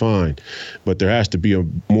 business is fine, but there has to be a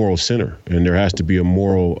moral center and there has to be a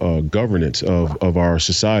moral governance of our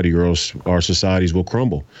society, or else our societies will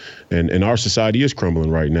crumble. And our society is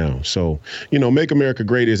crumbling right now. So, Make America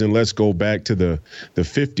Great isn't let's go back to the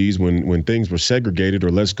 50s when things were segregated,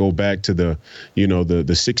 or let's go back to the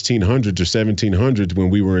 1600s or 1700s when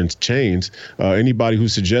we were in chains. Anybody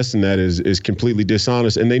who's suggesting that is completely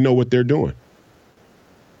dishonest, and they know what they're doing.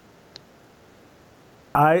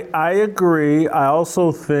 I agree. I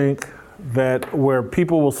also think that where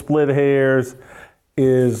people will split hairs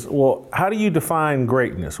is, well, how do you define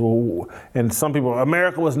greatness? Well, and some people,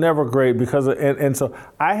 America was never great because of, and so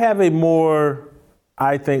I have a more,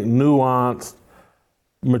 I think, nuanced,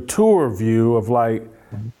 mature view of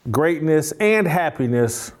greatness and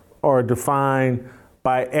happiness are defined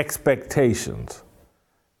by expectations.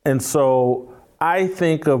 And so I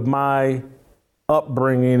think of my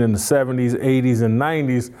upbringing in the 70s, 80s, and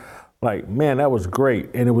 90s, man, that was great.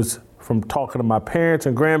 And it was, from talking to my parents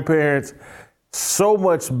and grandparents, so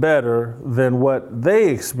much better than what they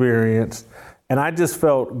experienced. And I just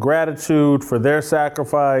felt gratitude for their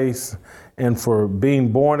sacrifice and for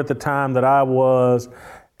being born at the time that I was.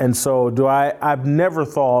 And so I've never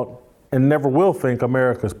thought and never will think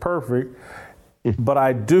America's perfect, but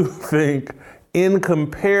I do think in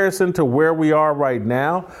comparison to where we are right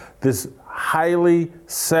now, this highly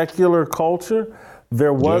secular culture,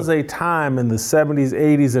 there was a time in the 70s,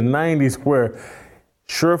 80s, and 90s where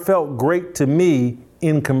sure felt great to me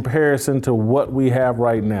in comparison to what we have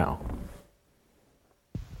right now.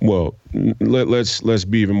 Well, let's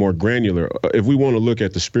be even more granular. If we want to look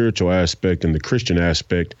at the spiritual aspect and the Christian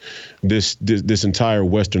aspect, this entire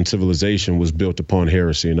Western civilization was built upon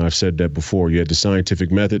heresy, and I've said that before. You had the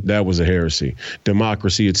scientific method, that was a heresy.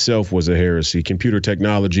 Democracy itself was a heresy. Computer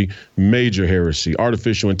technology, major heresy.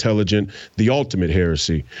 Artificial intelligence, the ultimate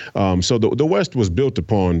heresy. So the West was built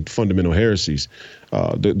upon fundamental heresies.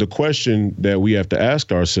 The question that we have to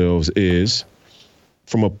ask ourselves is,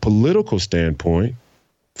 from a political standpoint,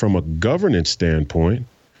 from a governance standpoint,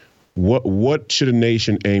 what should a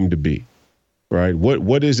nation aim to be, right?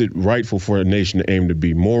 What is it rightful for a nation to aim to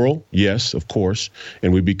be? Moral, yes, of course,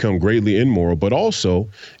 and we become greatly immoral, but also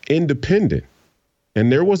independent. And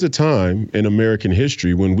there was a time in American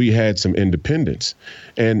history when we had some independence,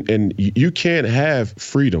 and you can't have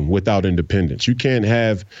freedom without independence. You can't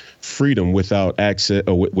have freedom without access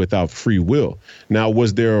or without free will. Now,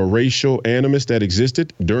 was there a racial animus that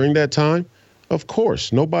existed during that time? Of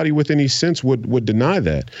course, nobody with any sense would deny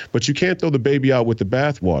that. But you can't throw the baby out with the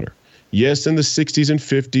bathwater. Yes, in the 60s and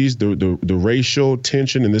 50s, the racial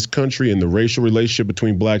tension in this country and the racial relationship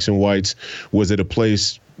between blacks and whites was at a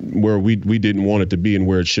place where we didn't want it to be and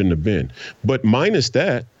where it shouldn't have been. But minus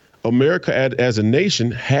that, America as a nation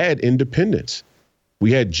had independence.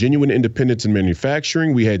 We had genuine independence in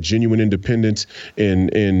manufacturing. We had genuine independence in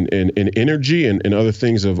energy and other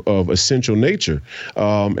things of essential nature.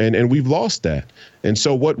 And we've lost that. And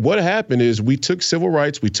so what happened is we took civil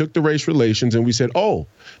rights, we took the race relations, and we said, oh,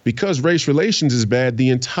 because race relations is bad, the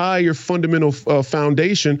entire fundamental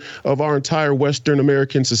foundation of our entire Western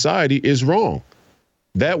American society is wrong.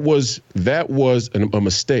 That was a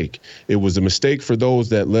mistake. It was a mistake for those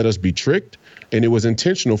that let us be tricked, and it was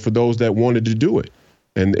intentional for those that wanted to do it.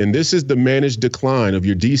 And this is the managed decline of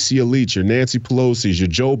your D.C. elites, your Nancy Pelosi's, your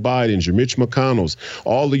Joe Biden's, your Mitch McConnell's,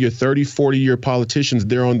 all of your 30, 40-year politicians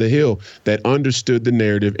there on the Hill that understood the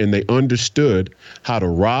narrative, and they understood how to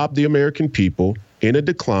rob the American people in a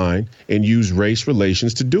decline and use race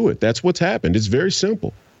relations to do it. That's what's happened. It's very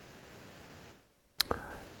simple.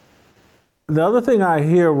 The other thing I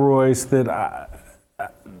hear, Royce, that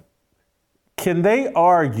can they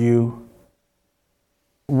argue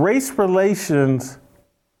race relations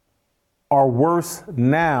are worse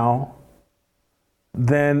now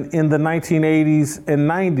than in the 1980s and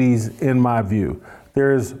 90s, in my view?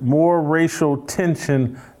 There's more racial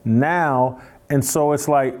tension now, and so it's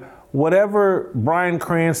like whatever Bryan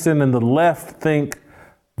Cranston and the left think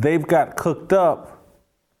they've got cooked up,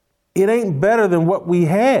 it ain't better than what we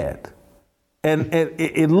had. And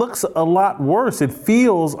it looks a lot worse. It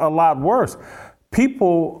feels a lot worse.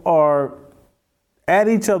 People are at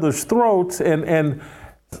each other's throats, and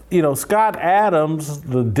you know, Scott Adams,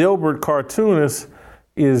 the Dilbert cartoonist,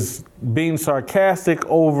 is being sarcastic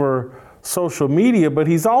over social media, but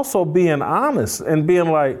he's also being honest and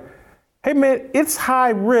being like, hey man, it's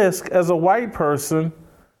high risk as a white person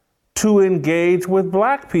to engage with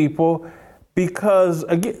black people because,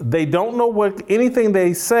 again, they don't know what anything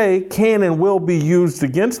they say can and will be used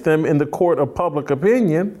against them in the court of public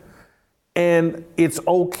opinion. And it's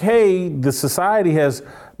okay, the society has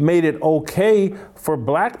made it okay for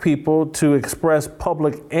black people to express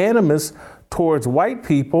public animus towards white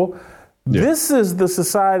people. Yeah. This is the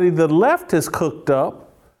society the left has cooked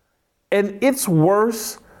up, and it's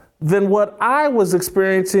worse than what I was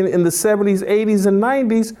experiencing in the 70s, 80s, and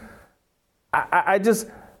 90s. I just,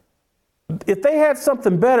 if they had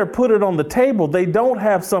something better, put it on the table. They don't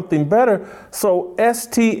have something better. So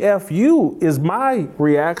STFU is my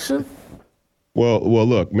reaction. Well,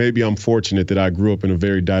 look, maybe I'm fortunate that I grew up in a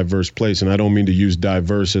very diverse place, and I don't mean to use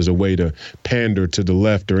diverse as a way to pander to the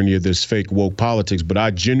left or any of this fake woke politics, but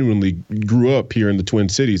I genuinely grew up here in the Twin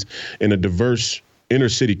Cities in a diverse inner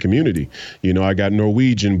city community. You know, I got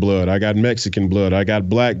Norwegian blood, I got Mexican blood, I got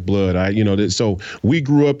black blood. So we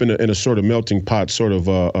grew up in a sort of melting pot, sort of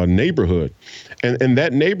a neighborhood. And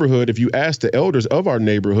that neighborhood, if you ask the elders of our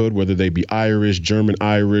neighborhood, whether they be Irish, German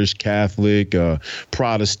Irish, Catholic,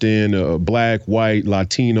 Protestant, black, white,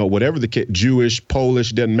 Latino, whatever the case, Jewish,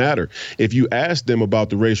 Polish, doesn't matter. If you ask them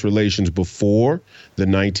about the race relations before the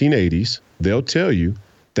 1980s, they'll tell you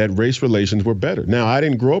that race relations were better. Now, I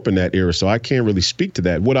didn't grow up in that era, so I can't really speak to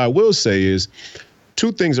that. What I will say is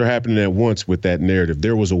two things are happening at once with that narrative.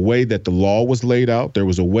 There was a way that the law was laid out. There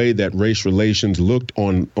was a way that race relations looked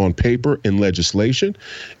on paper in legislation.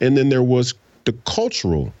 And then there was the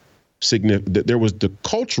cultural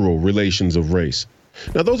relations of race.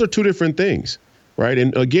 Now, those are two different things, right?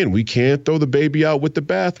 And again, we can't throw the baby out with the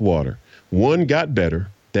bathwater. One got better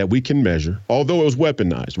that we can measure, although it was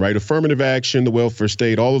weaponized, right? Affirmative action, the welfare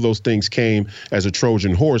state, all of those things came as a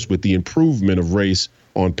Trojan horse with the improvement of race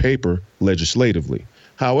on paper legislatively.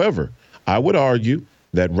 However, I would argue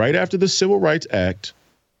that right after the Civil Rights Act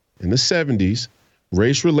in the 70s,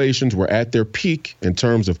 race relations were at their peak in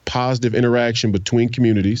terms of positive interaction between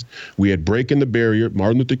communities. We had breaking the barrier.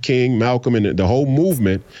 Martin Luther King, Malcolm, and the whole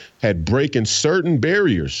movement had breaking certain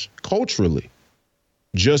barriers culturally,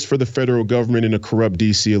 just for the federal government and a corrupt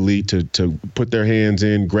DC elite to put their hands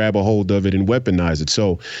in, grab a hold of it, and weaponize it.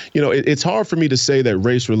 So, you know, it's hard for me to say that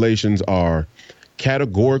race relations are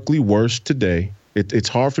categorically worse today. It's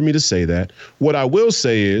hard for me to say that. What I will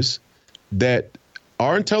say is that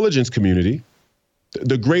our intelligence community,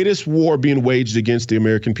 the greatest war being waged against the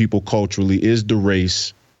American people culturally is the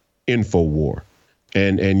race info war.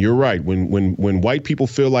 And you're right. When white people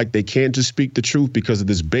feel like they can't just speak the truth because of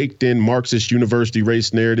this baked in Marxist university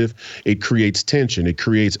race narrative, it creates tension. It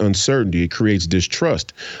creates uncertainty. It creates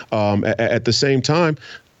distrust. At the same time,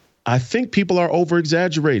 I think people are over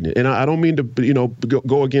exaggerating it. And I don't mean to,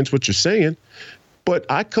 go against what you're saying, but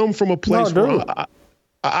I come from a place where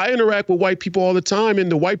I interact with white people all the time, and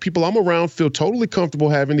the white people I'm around feel totally comfortable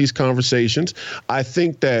having these conversations. I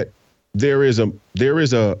think that there is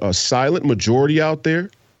a silent majority out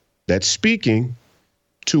there that's speaking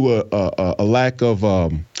to a lack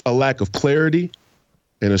of clarity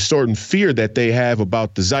and a certain fear that they have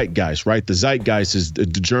about the zeitgeist, right? The zeitgeist is the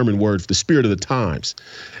German word for the spirit of the times.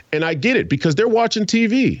 And I get it because they're watching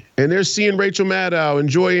TV and they're seeing Rachel Maddow and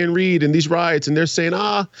Joy Ann Reid and these riots, and they're saying,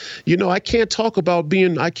 I can't talk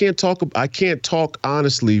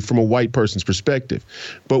honestly from a white person's perspective.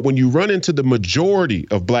 But when you run into the majority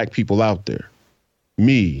of black people out there,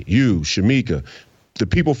 me, you, Shamika, the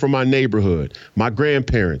people from my neighborhood, my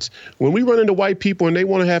grandparents, when we run into white people and they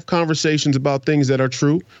want to have conversations about things that are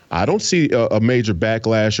true, I don't see a major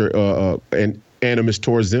backlash or animus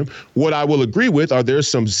towards them. What I will agree with are there's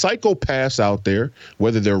some psychopaths out there,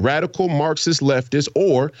 whether they're radical Marxist leftists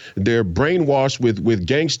or they're brainwashed with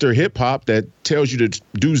gangster hip hop that tells you to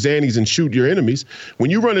do Xannies and shoot your enemies. When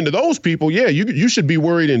you run into those people, you should be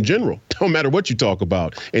worried in general, no matter what you talk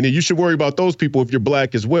about. And then you should worry about those people if you're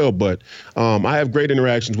black as well. But I have great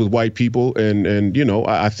interactions with white people. And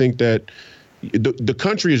I think that the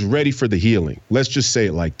country is ready for the healing. Let's just say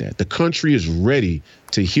it like that. The country is ready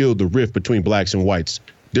to heal the rift between blacks and whites.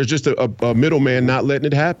 There's just a middleman not letting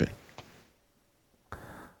it happen.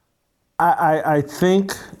 I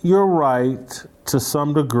think you're right to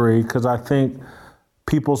some degree, because I think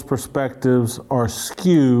people's perspectives are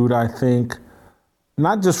skewed, I think,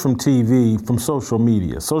 not just from TV, from social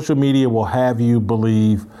media. Social media will have you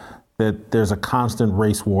believe that there's a constant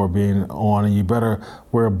race war being on, and you better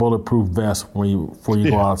wear a bulletproof vest before you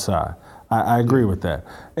go outside. I agree with that.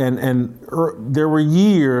 And there were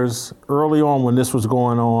years early on when this was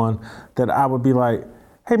going on that I would be like,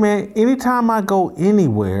 hey man, anytime I go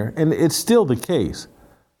anywhere, and it's still the case,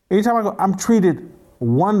 anytime I go, I'm treated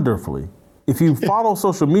wonderfully. If you follow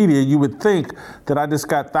social media, you would think that I just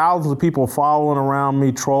got thousands of people following around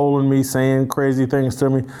me, trolling me, saying crazy things to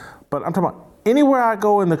me. But I'm talking about anywhere I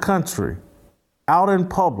go in the country, out in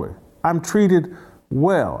public, I'm treated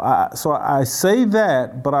well. So I say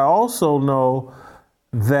that, but I also know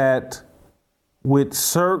that with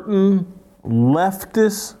certain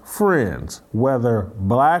leftist friends, whether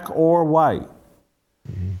black or white,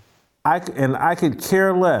 I could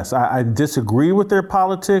care less. I disagree with their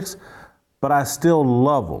politics, but I still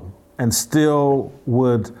love them and still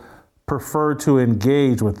would prefer to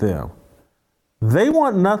engage with them. They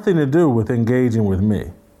want nothing to do with engaging with me.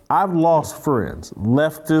 I've lost friends,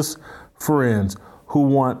 leftist friends, who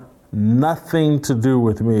want nothing to do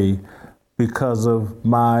with me because of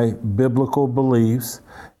my biblical beliefs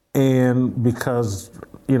and because,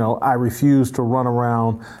 I refuse to run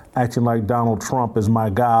around acting like Donald Trump is my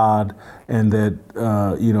God and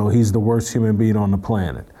that, he's the worst human being on the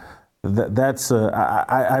planet.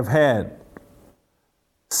 I've had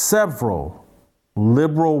several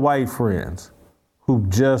liberal white friends who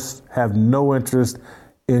just have no interest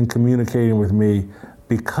in communicating with me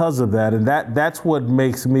because of that. And that's what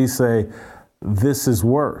makes me say, this is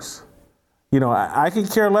worse. I could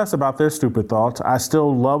care less about their stupid thoughts. I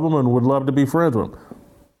still love them and would love to be friends with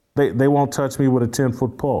them. They won't touch me with a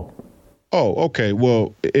 10-foot pole. Oh, okay.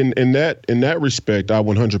 Well, in that respect, I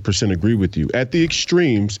 100% agree with you. At the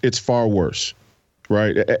extremes, it's far worse,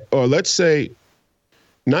 right? Or let's say,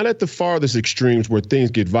 not at the farthest extremes where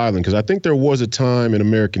things get violent, because I think there was a time in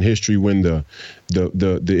American history when the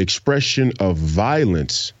expression of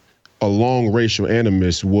violence along racial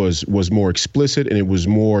animus was more explicit and it was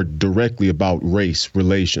more directly about race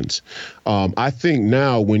relations. I think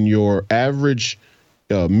now when your average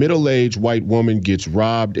middle-aged white woman gets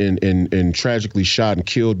robbed and tragically shot and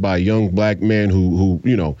killed by a young black man who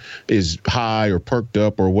is high or perked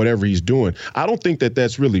up or whatever he's doing, I don't think that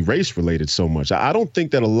that's really race-related so much. I don't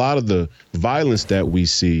think that a lot of the violence that we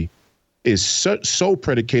see is so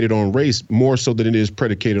predicated on race more so than it is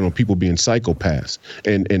predicated on people being psychopaths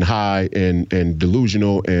and high and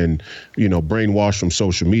delusional and, brainwashed from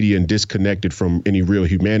social media and disconnected from any real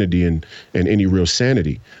humanity and any real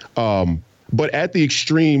sanity. But at the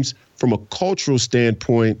extremes, from a cultural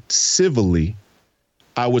standpoint, civilly,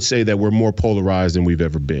 I would say that we're more polarized than we've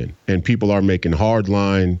ever been. And people are making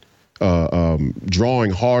drawing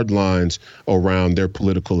hard lines around their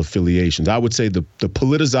political affiliations. I would say the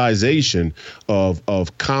politicization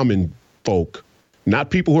of common folk,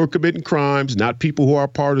 not people who are committing crimes, not people who are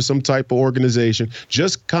part of some type of organization,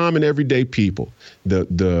 just common everyday people. The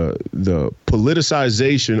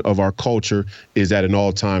politicization of our culture is at an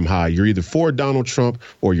all-time high. You're either for Donald Trump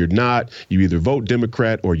or you're not. You either vote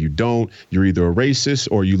Democrat or you don't. You're either a racist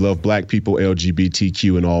or you love black people,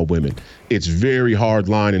 LGBTQ, and all women. It's very hard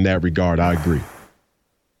line in that regard. I agree.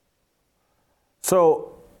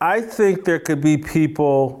 So I think there could be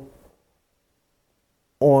people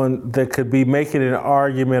that could be making an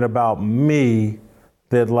argument about me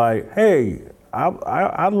that like, hey,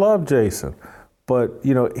 I love Jason, but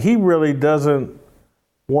he really doesn't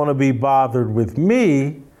want to be bothered with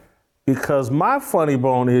me because my funny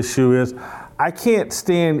bone issue is I can't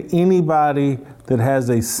stand anybody that has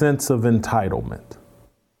a sense of entitlement.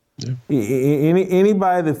 Yeah.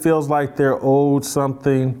 Anybody that feels like they're owed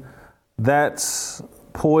something, that's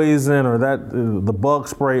poison or that the bug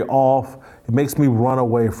spray off. It makes me run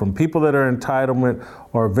away from people that are entitlement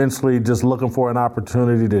or eventually just looking for an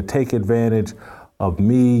opportunity to take advantage of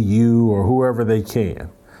me, you, or whoever they can.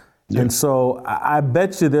 Yeah. And so I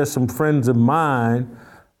bet you there's some friends of mine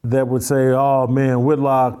that would say, oh man,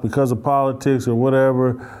 Whitlock, because of politics or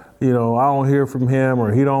whatever, I don't hear from him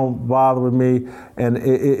or he don't bother with me. And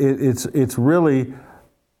it's really,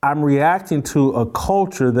 I'm reacting to a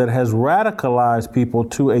culture that has radicalized people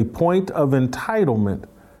to a point of entitlement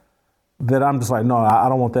that I'm just like, no, I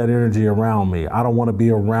don't want that energy around me. I don't want to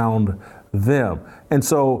be around them. And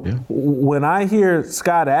so when I hear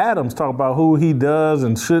Scott Adams talk about who he does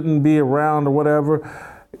and shouldn't be around or whatever,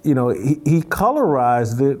 you know, he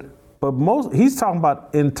colorized it, but he's talking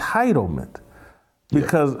about entitlement.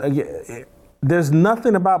 Because there's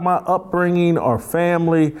nothing about my upbringing or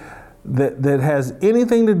family that has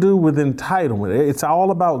anything to do with entitlement. It's all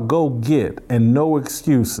about go get and no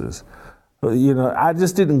excuses. You know, I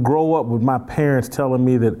just didn't grow up with my parents telling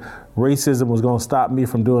me that racism was going to stop me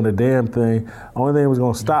from doing a damn thing. The only thing that was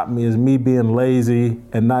going to stop me is me being lazy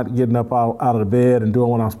and not getting up out of the bed and doing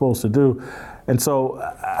what I'm supposed to do. And so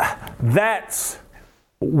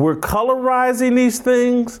we're colorizing these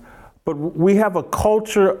things, but we have a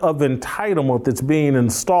culture of entitlement that's being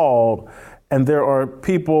installed. And there are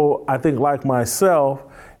people, I think, like myself,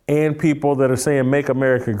 and people that are saying make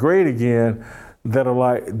America great again, that are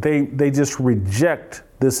like, they just reject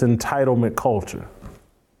this entitlement culture.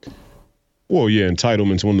 Well, yeah,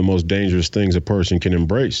 entitlement's one of the most dangerous things a person can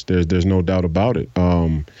embrace. There's no doubt about it.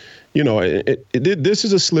 You know, this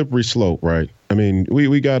is a slippery slope, right? I mean,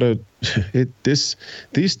 we gotta.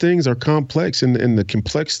 These things are complex, and the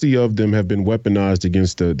complexity of them have been weaponized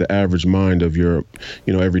against the average mind of your,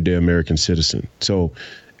 you know, everyday American citizen. So,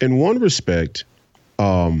 in one respect,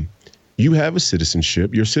 you have a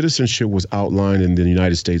citizenship. Your citizenship was outlined in the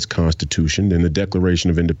United States Constitution, in the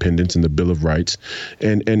Declaration of Independence, and the Bill of Rights.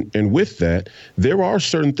 And with that, there are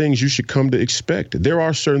certain things you should come to expect. There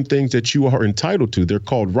are certain things that you are entitled to. They're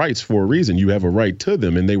called rights for a reason. You have a right to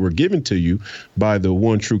them, and they were given to you by the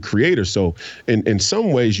one true creator. So in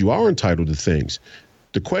some ways, you are entitled to things.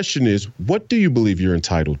 The question is, what do you believe you're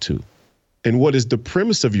entitled to? And what is the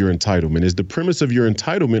premise of your entitlement? Is the premise of your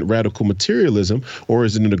entitlement radical materialism, or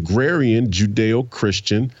is it an agrarian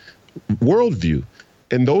Judeo-Christian worldview?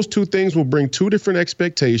 And those two things will bring two different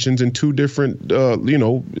expectations and two different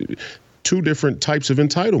types of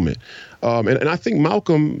entitlement. And I think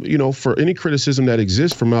Malcolm, you know, for any criticism that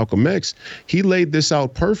exists for Malcolm X, he laid this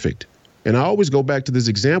out perfect. And I always go back to this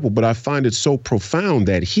example, but I find it so profound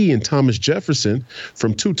that he and Thomas Jefferson,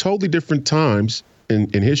 from two totally different times in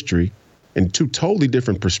history, and two totally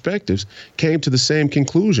different perspectives, came to the same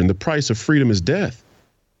conclusion. The price of freedom is death.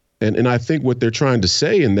 And I think what they're trying to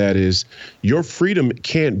say in that is your freedom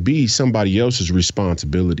can't be somebody else's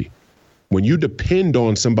responsibility. When you depend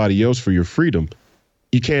on somebody else for your freedom,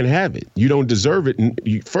 you can't have it. You don't deserve it. And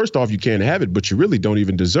first off, you can't have it, but you really don't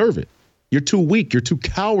even deserve it. You're too weak. You're too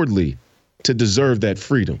cowardly to deserve that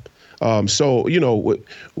freedom. So, you know,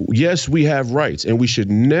 yes, we have rights, and we should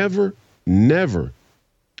never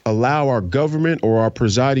allow our government or our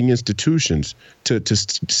presiding institutions to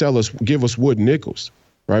give us wooden nickels,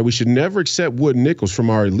 right? We should never accept wooden nickels from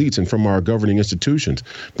our elites and from our governing institutions.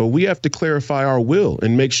 But we have to clarify our will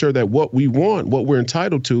and make sure that what we want, what we're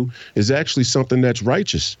entitled to, is actually something that's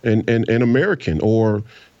righteous and American or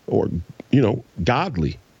you know,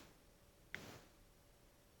 godly.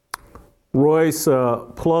 Royce,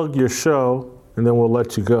 plug your show, and then we'll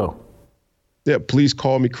let you go. Yeah, please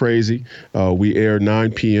call me crazy. We air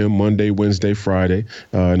 9 p.m. Monday, Wednesday, Friday.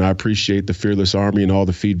 And I appreciate the Fearless Army and all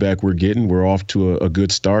the feedback we're getting. We're off to a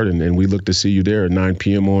good start, and we look to see you there at 9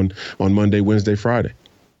 p.m. on Monday, Wednesday, Friday.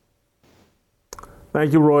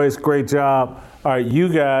 Thank you, Royce. Great job. All right, you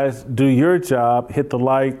guys do your job. Hit the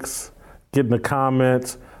likes, get in the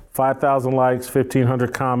comments. 5,000 likes,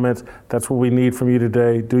 1,500 comments. That's what we need from you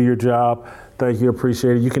today. Do your job. Thank you.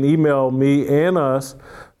 Appreciate it. You can email me and us,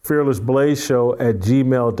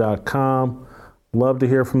 fearlessblazeshow@gmail.com. Love to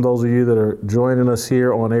hear from those of you that are joining us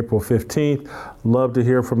here on April 15th. Love to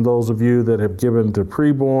hear from those of you that have given to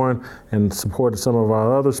Preborn and supported some of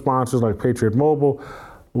our other sponsors like Patriot Mobile.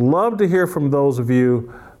 Love to hear from those of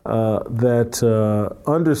you that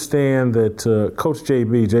understand that Coach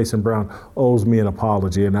JB, Jason Brown, owes me an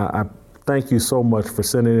apology. And I thank you so much for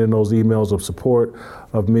sending in those emails of support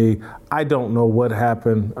of me. I don't know what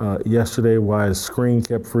happened yesterday, why his screen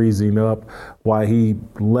kept freezing up, why he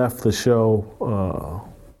left the show,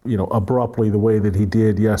 abruptly the way that he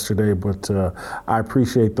did yesterday. But I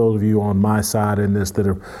appreciate those of you on my side in this that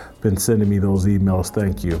have been sending me those emails.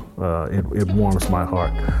 Thank you. It warms my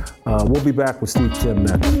heart. We'll be back with Steve Kim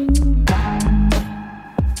next.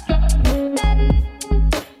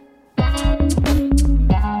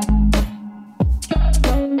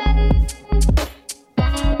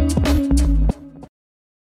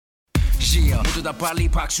 빨리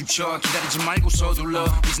박수 쳐 기다리지 말고 서둘러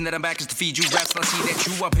Reason that I'm back is to feed you raps I see that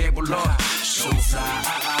you are 배불러 So fly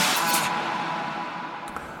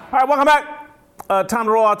All right, welcome back. Time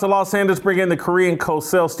to roll out to Los Angeles, bring in the Korean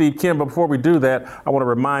co-sell Steve Kim. But before we do that, I want to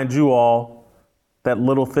remind you all that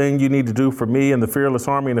little thing you need to do for me and the Fearless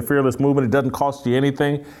Army and the Fearless Movement. It doesn't cost you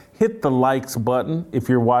anything. Hit the likes button if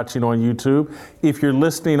you're watching on YouTube. If you're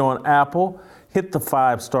listening on Apple, hit the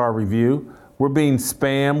 5-star review. We're being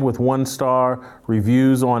spammed with 1-star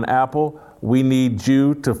reviews on Apple. We need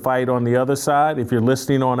you to fight on the other side. If you're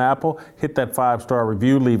listening on Apple, hit that 5-star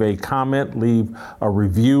review, leave a comment, leave a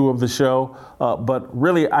review of the show. But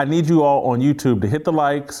really, I need you all on YouTube to hit the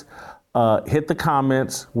likes, hit the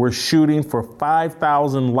comments. We're shooting for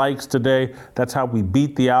 5,000 likes today. That's how we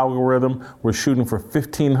beat the algorithm. We're shooting for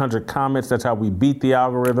 1,500 comments. That's how we beat the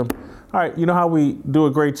algorithm. All right, you know how we do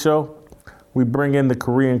a great show? We bring in the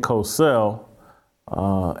Korean Cosell,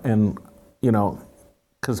 and, you know,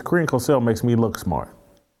 because Korean Cosell makes me look smart,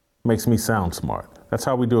 makes me sound smart. That's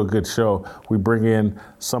how we do a good show. We bring in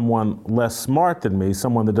someone less smart than me,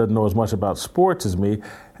 someone that doesn't know as much about sports as me,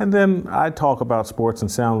 and then I talk about sports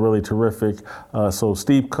and sound really terrific. So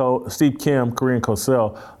Steve Kim, Korean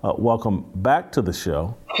Cosell, welcome back to the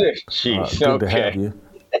show. Jeez, good to have you.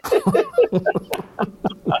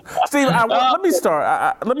 Steve, let me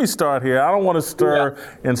start. Let me start here. I don't want to stir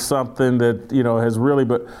in something that has really,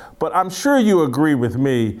 but I'm sure you agree with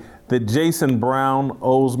me that Jason Brown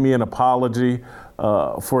owes me an apology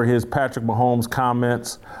for his Patrick Mahomes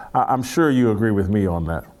comments. I'm sure you agree with me on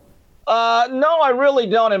that. No, I really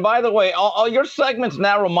don't. And by the way, all your segments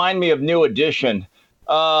now remind me of New Edition.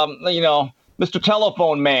 Mr.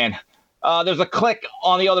 Telephone Man. There's a click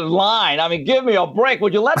on the other line. I mean, give me a break.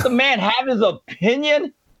 Would you let the man have his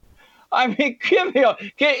opinion? I mean,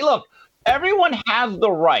 look, everyone has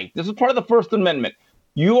the right. This is part of the First Amendment.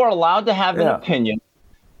 You are allowed to have an opinion.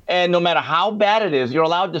 And no matter how bad it is, you're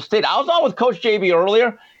allowed to state. I was on with Coach JB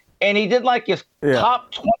earlier, and he did like his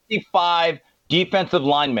top 25 defensive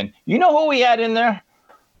linemen. You know who he had in there?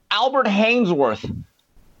 Albert Hainsworth.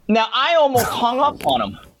 Now, I almost hung up on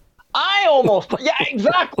him. Yeah,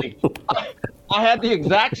 exactly. I had the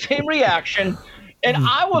exact same reaction, and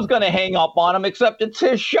I was going to hang up on him, except it's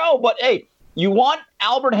his show. But, hey, you want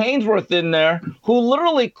Albert Hainsworth in there, who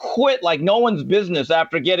literally quit like no one's business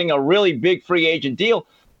after getting a really big free agent deal.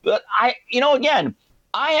 But again,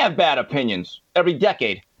 I have bad opinions every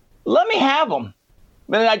decade. Let me have them.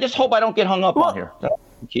 But I just hope I don't get hung up on here. That's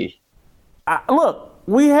the key. Look,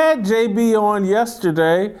 we had JB on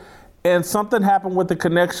yesterday, and something happened with the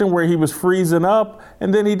connection where he was freezing up,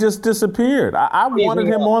 and then he just disappeared. I wanted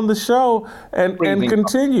him on the show and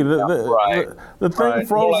continue. The thing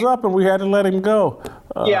froze up, and we had to let him go.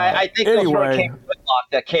 I think anyway.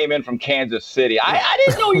 That came in from Kansas City. I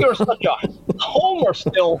didn't know you were such a homer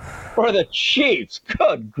still for the Chiefs.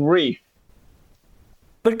 Good grief.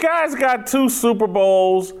 The guy's got 2 Super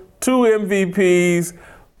Bowls, 2 MVPs.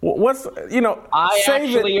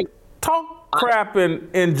 Talk crap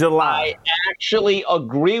in July. I actually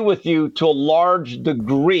agree with you to a large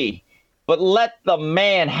degree, but let the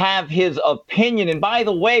man have his opinion. And by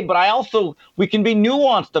the way, we can be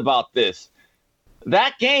nuanced about this.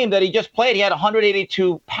 That game that he just played, he had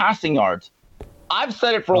 182 passing yards. I've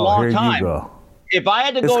said it for a long time. If I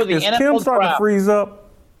had to go to the NFL Kim starting to freeze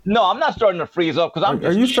up? No, I'm not starting to freeze up because I'm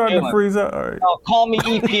just Are you starting chilling. to freeze up? All right. Call me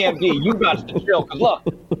EPMD. You got to chill. Because, look,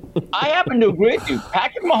 I happen to agree with you.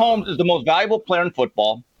 Patrick Mahomes is the most valuable player in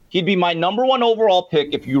football. He'd be my number 1 overall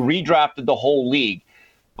pick if you redrafted the whole league.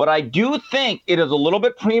 But I do think it is a little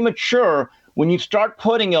bit premature when you start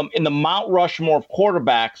putting him in the Mount Rushmore of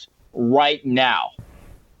quarterbacks right now.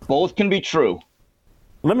 Both can be true.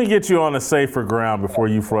 Let me get you on a safer ground before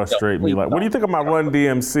you frustrate me. What do you think of my Run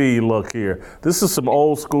DMC look here? This is some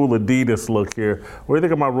old school Adidas look here. What do you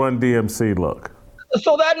think of my Run DMC look?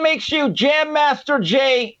 So that makes you Jam Master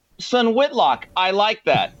Jason Whitlock. I like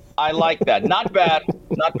that. Not bad.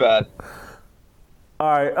 Not bad. All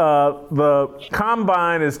right. The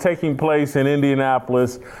Combine is taking place in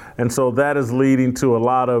Indianapolis, and so that is leading to a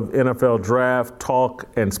lot of NFL draft talk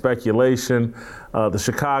and speculation. The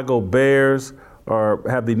Chicago Bears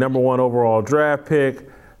have the number 1 overall draft pick.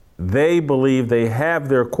 They believe they have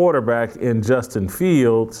their quarterback in Justin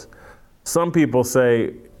Fields. Some people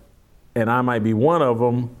say, and I might be one of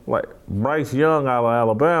them, like Bryce Young out of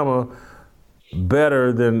Alabama,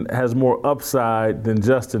 has more upside than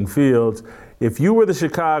Justin Fields. If you were the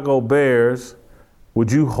Chicago Bears,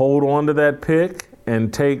 would you hold on to that pick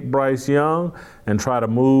and take Bryce Young and try to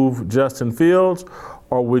move Justin Fields?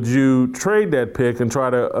 Or would you trade that pick and try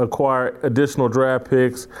to acquire additional draft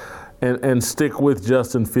picks and stick with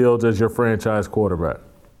Justin Fields as your franchise quarterback?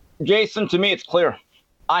 Jason, to me, it's clear.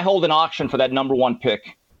 I hold an auction for that number 1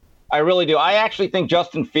 pick. I really do. I actually think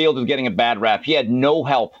Justin Fields is getting a bad rap. He had no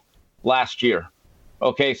help last year.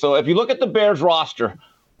 Okay, so if you look at the Bears roster,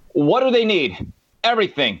 what do they need?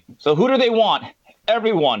 Everything. So who do they want?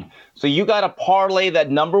 Everyone. So you got to parlay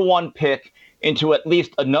that number 1 pick into at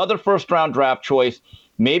least another first-round draft choice,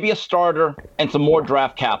 maybe a starter, and some more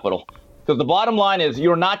draft capital. Because the bottom line is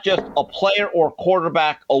you're not just a player or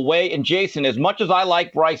quarterback away. And Jason, as much as I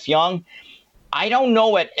like Bryce Young, I don't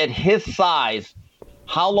know at his size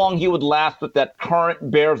how long he would last with that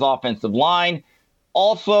current Bears offensive line.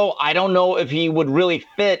 Also, I don't know if he would really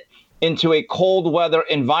fit into a cold weather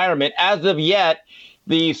environment. As of yet,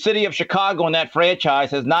 the city of Chicago and that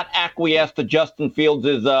franchise has not acquiesced to Justin Fields'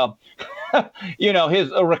 his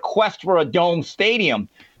request for a dome stadium.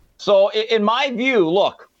 So in my view,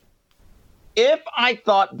 look, if I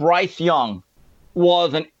thought Bryce Young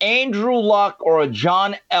was an Andrew Luck or a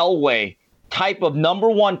John Elway type of number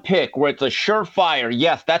 1 pick where it's a surefire,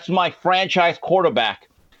 yes, that's my franchise quarterback,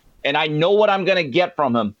 and I know what I'm going to get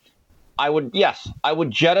from him, I would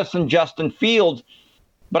jettison Justin Fields.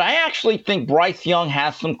 But I actually think Bryce Young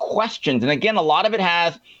has some questions. And again, a lot of it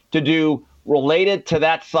has to do related to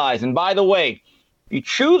that size. And by the way, you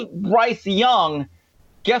choose Bryce Young,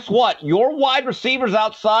 guess what? Your wide receivers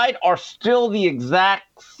outside are still the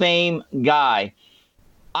exact same guy.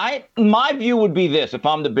 My view would be this, if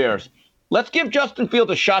I'm the Bears. Let's give Justin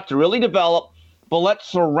Fields a shot to really develop, but let's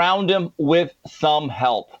surround him with some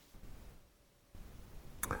help.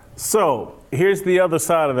 So here's the other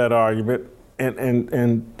side of that argument,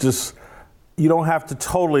 and just, you don't have to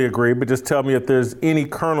totally agree, but just tell me if there's any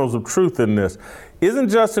kernels of truth in this. Isn't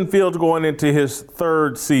Justin Fields going into his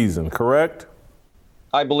 3rd season, correct?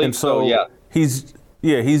 I believe so, yeah.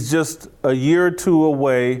 He's just a year or 2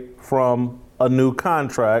 away from a new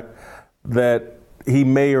contract that he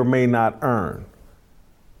may or may not earn.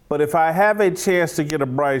 But if I have a chance to get a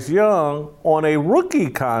Bryce Young on a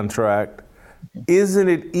rookie contract, isn't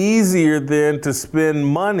it easier then to spend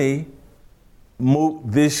money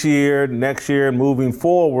this year, next year, and moving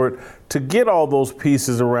forward to get all those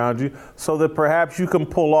pieces around you so that perhaps you can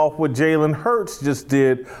pull off what Jalen Hurts just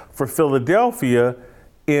did for Philadelphia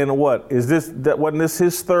in wasn't this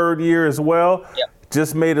his 3rd year as well? Yep.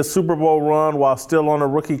 Just made a Super Bowl run while still on a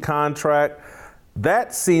rookie contract.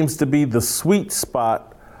 That seems to be the sweet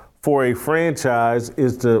spot for a franchise,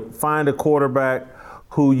 is to find a quarterback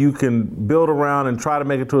who you can build around and try to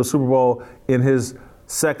make it to a Super Bowl in his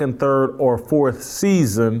 2nd, 3rd, or 4th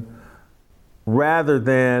season, rather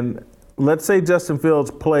than, let's say Justin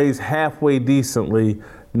Fields plays halfway decently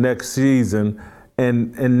next season,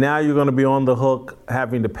 and now you're going to be on the hook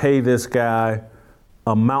having to pay this guy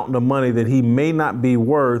a mountain of money that he may not be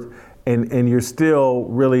worth, and you're still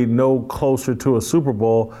really no closer to a Super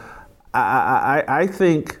Bowl. I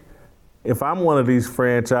think if I'm one of these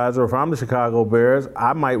franchises, or if I'm the Chicago Bears,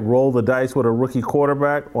 I might roll the dice with a rookie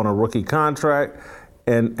quarterback on a rookie contract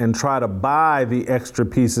and try to buy the extra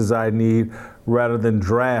pieces I need rather than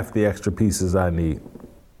draft the extra pieces I need.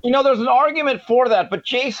 There's an argument for that. But,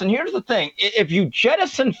 Jason, here's the thing. If you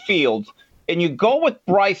jettison Fields and you go with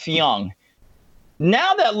Bryce Young,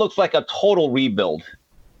 now that looks like a total rebuild.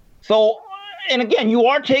 So, and again, you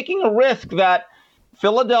are taking a risk that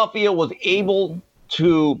Philadelphia was able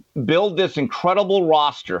to build this incredible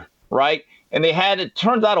roster, right? And they had, it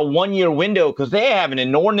turns out, a 1-year window because they have an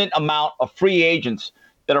inordinate amount of free agents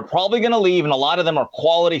that are probably going to leave, and a lot of them are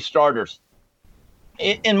quality starters.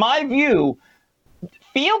 In my view,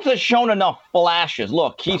 Fields has shown enough flashes.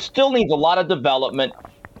 Look, he still needs a lot of development,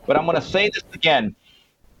 but I'm going to say this again.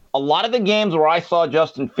 A lot of the games where I saw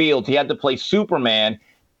Justin Fields, he had to play Superman,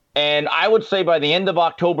 and I would say by the end of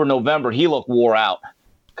October, November, he looked wore out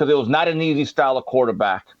because it was not an easy style of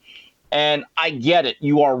quarterback. And I get it.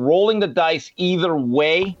 You are rolling the dice either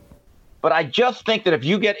way, but I just think that if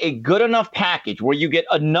you get a good enough package where you get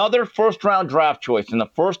another first-round draft choice in the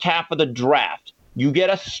first half of the draft, you get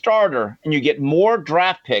a starter, and you get more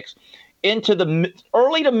draft picks into the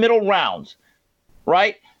early to middle rounds,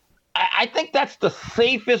 right? I think that's the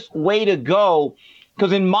safest way to go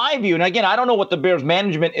because in my view, and again, I don't know what the Bears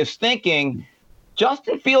management is thinking,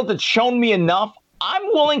 Justin Fields has shown me enough. I'm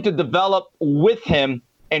willing to develop with him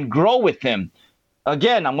and grow with him.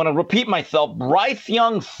 Again, I'm going to repeat myself. Bryce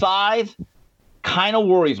Young's size kind of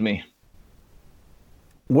worries me.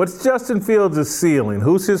 What's Justin Fields' ceiling?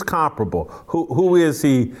 Who's his comparable? Who is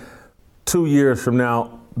he 2 years from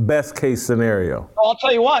now, best case scenario? I'll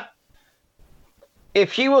tell you what.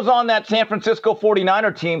 If he was on that San Francisco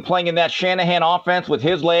 49er team playing in that Shanahan offense with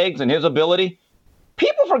his legs and his ability,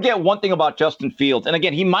 people forget one thing about Justin Fields. And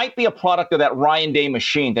again, he might be a product of that Ryan Day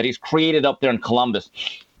machine that he's created up there in Columbus.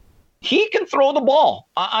 He can throw the ball.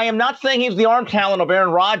 I am not saying he's the arm talent of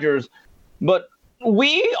Aaron Rodgers, but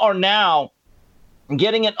we are now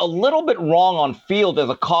getting it a little bit wrong on Fields as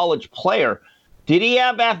a college player. Did he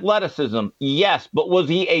have athleticism? Yes. But was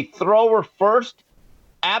he a thrower first?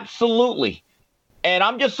 Absolutely. And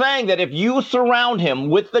I'm just saying that if you surround him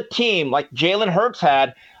with the team like Jalen Hurts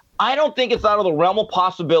had, I don't think it's out of the realm of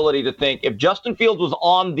possibility to think if Justin Fields was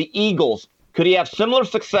on the Eagles, could he have similar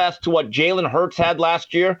success to what Jalen Hurts had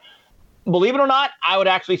last year? Believe it or not, I would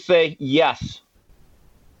actually say yes.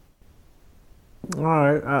 All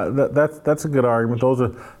right, that's a good argument.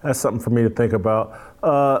 That's something for me to think about.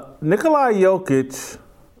 Nikola Jokic,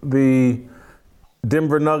 the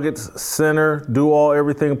Denver Nuggets center, do-all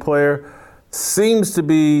everything player, seems to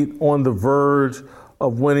be on the verge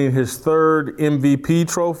of winning his third MVP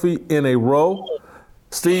trophy in a row.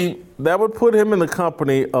 Steve, that would put him in the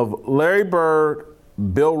company of Larry Bird,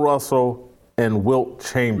 Bill Russell, and Wilt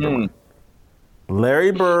Chamberlain.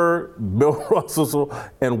 Larry Bird, Bill Russell,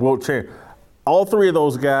 and Wilt Chamberlain. All three of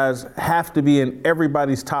those guys have to be in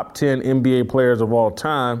everybody's top 10 NBA players of all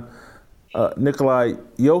time. Nikola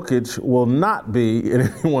Jokic will not be in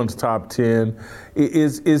anyone's top 10.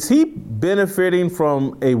 Is he benefiting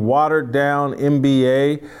from a watered-down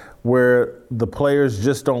NBA where the players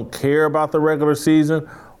just don't care about the regular season,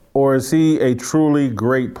 or is he a truly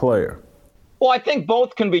great player? Well, I think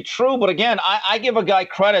both can be true, but again, I give a guy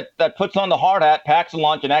credit that puts on the hard hat, packs a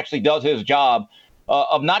lunch, and actually does his job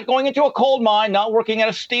of not going into a coal mine, not working at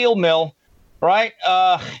a steel mill, right?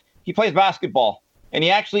 He plays basketball, and he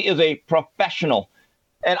actually is a professional.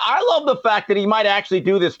 And I love the fact that he might actually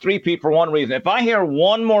do this three-peat for one reason. If I hear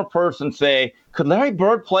one more person say, could Larry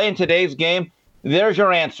Bird play in today's game? There's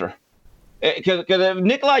your answer. Because if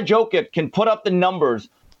Nikola Jokic can put up the numbers,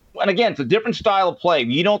 and again, it's a different style of play.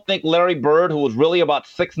 You don't think Larry Bird, who was really about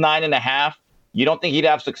 6'9.5", you don't think he'd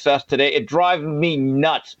have success today? It drives me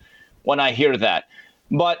nuts when I hear that.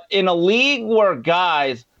 But in a league where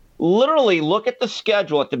guys literally look at the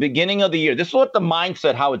schedule at the beginning of the year, this is what the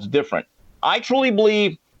mindset, how it's different. I truly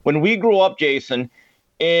believe when we grew up, Jason,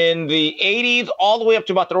 in the 80s all the way up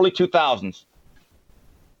to about the early 2000s,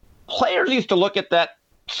 players used to look at that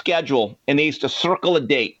schedule and they used to circle a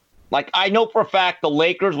date. Like, I know for a fact the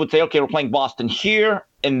Lakers would say, okay, we're playing Boston here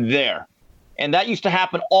and there. And that used to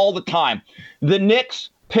happen all the time. The Knicks,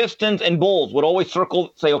 Pistons, and Bulls would always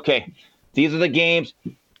circle, say, okay, these are the games.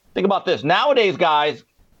 Think about this. Nowadays, guys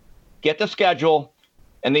get the schedule,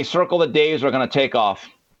 and they circle the days they're going to take off.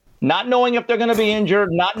 Not knowing if they're going to be injured,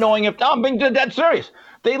 not knowing if – no, I'm being dead serious.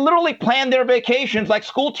 They literally plan their vacations like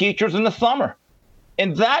school teachers in the summer.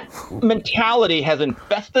 And that mentality has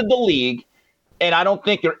infested the league. And I don't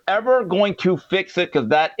think you're ever going to fix it because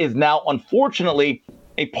that is now, unfortunately,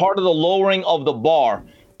 a part of the lowering of the bar.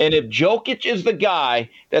 And if Jokic is the guy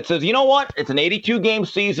that says, you know what, it's an 82-game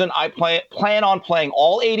season, I plan on playing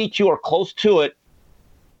all 82 or close to it,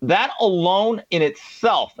 that alone in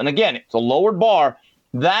itself, and again, it's a lowered bar,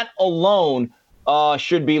 that alone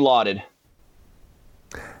should be lauded.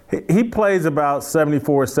 He plays about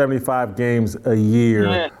 74, 75 games a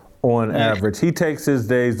year on average. He takes his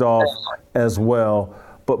days off as well.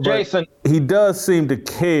 But Jason, he does seem to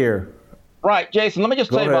care. Right, Jason, let me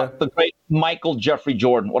just say about the great Michael Jeffrey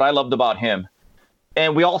Jordan, what I loved about him.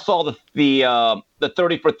 And we all saw the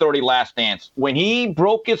 30 for 30 Last Dance. When he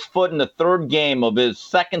broke his foot in the third game of his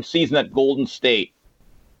second season at Golden State,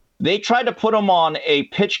 they tried to put him on a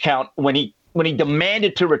pitch count when he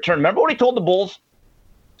demanded to return. Remember what he told the Bulls?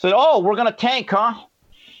 He said, oh, we're going to tank, huh?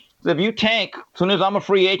 He said, if you tank, as soon as I'm a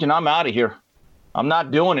free agent, I'm out of here. I'm not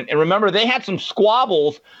doing it. And remember, they had some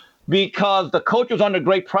squabbles because the coach was under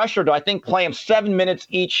great pressure to, I think, play him 7 minutes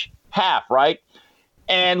each half, right?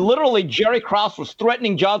 And literally, Jerry Krause was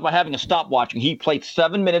threatening jobs by having to stop watching. He played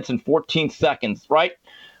 7 minutes and 14 seconds, right?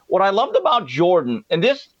 What I loved about Jordan, and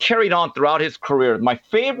this carried on throughout his career,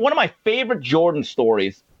 one of my favorite Jordan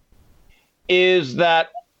stories is that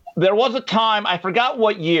there was a time, I forgot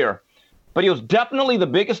what year, but he was definitely the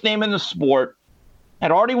biggest name in the sport,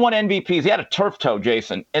 had already won MVPs. He had a turf toe,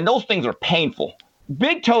 Jason, and those things are painful.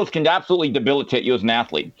 Big toes can absolutely debilitate you as an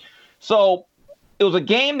athlete. So it was a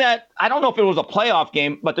game that, I don't know if it was a playoff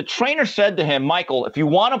game, but the trainer said to him, Michael, if you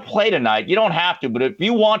want to play tonight, you don't have to, but if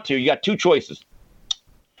you want to, you got two choices.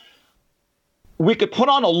 We could put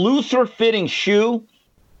on a looser fitting shoe,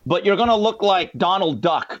 but you're going to look like Donald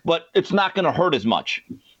Duck, but it's not going to hurt as much.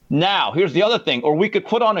 Now, here's the other thing. Or we could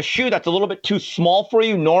put on a shoe that's a little bit too small for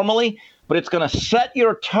you normally, but it's going to set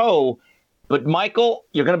your toe. But, Michael,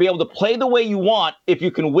 you're going to be able to play the way you want if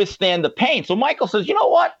you can withstand the pain. So Michael says, you know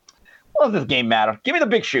what? What does this game matter? Give me the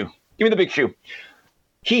big shoe. Give me the big shoe.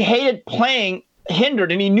 He hated playing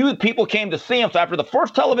hindered, and he knew that people came to see him. So after the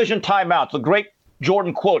first television timeout, it's a great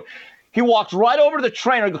Jordan quote, he walks right over to the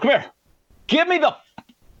trainer and goes, come here, give me the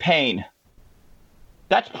pain.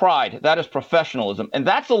 That's pride. That is professionalism. And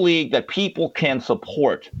that's a league that people can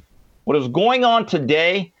support. What is going on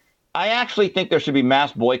today, I actually think there should be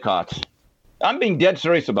mass boycotts. I'm being dead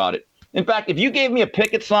serious about it. In fact, if you gave me a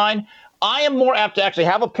picket sign, I am more apt to actually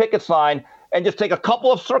have a picket sign and just take a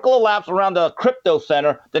couple of circle of laps around the crypto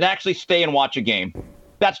center than actually stay and watch a game.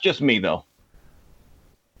 That's just me, though.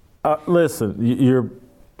 Listen, you're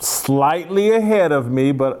slightly ahead of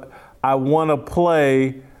me, but I want to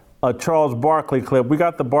play a Charles Barkley clip. We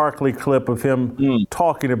got the Barkley clip of him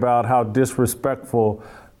talking about how disrespectful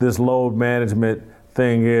this load management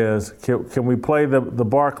thing is. Can we play the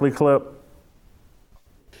Barkley clip?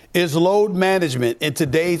 Is load management in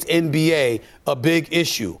today's NBA a big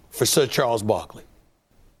issue for Sir Charles Barkley?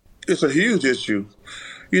 It's a huge issue.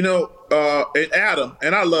 You know, and Adam,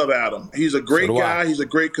 and I love Adam. He's a great guy. He's a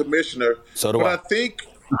great commissioner. So do but I. I think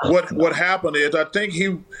what happened is I think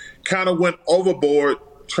he kind of went overboard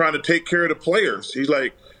trying to take care of the players. He's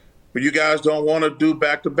like, well, you guys don't want to do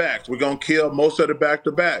back-to-backs. We're going to kill most of the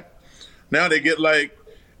back-to-back. Now they get like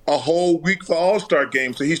a whole week for All-Star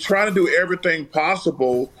games. So he's trying to do everything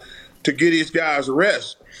possible to get these guys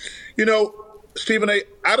rest. You know, Stephen A.,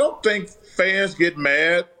 I don't think fans get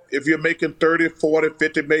mad if you're making $30, $40,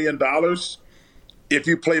 $50 million if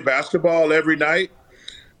you play basketball every night.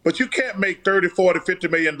 But you can't make $30, $40, $50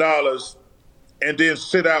 million and then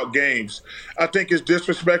sit out games. I think it's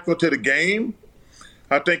disrespectful to the game.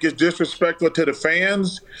 I think it's disrespectful to the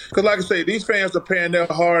fans. Because like I say, these fans are paying their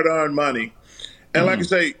hard-earned money. And like I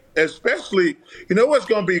say, especially, you know what's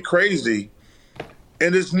going to be crazy?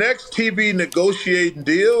 In this next TV negotiating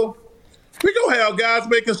deal, we're going to have guys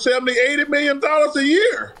making $70, $80 million a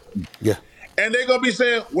year. Yeah. And they're going to be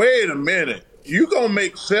saying, wait a minute, you're going to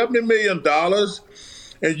make $70 million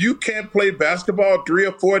and you can't play basketball 3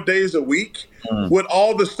 or 4 days a week with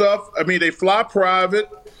all the stuff. I mean, they fly private.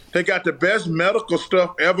 They got the best medical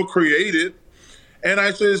stuff ever created. And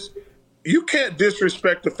I says, you can't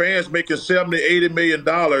disrespect the fans making $70, $80 million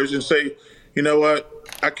and say, you know what,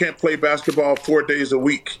 I can't play basketball 4 days a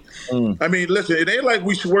week. I mean, listen, it ain't like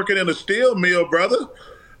we should working in a steel mill, brother.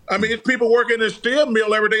 I mean, it's people working in a steel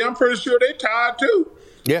mill every day. I'm pretty sure they tired too.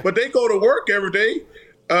 Yeah. But they go to work every day.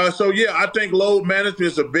 So, yeah, I think load management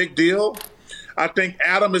is a big deal. I think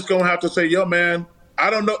Adam is going to have to say, yo, man, I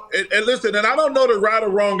don't know. And listen, and I don't know the right or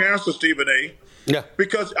wrong answer, Stephen A. Yeah.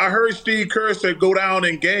 Because I heard Steve Kerr say go down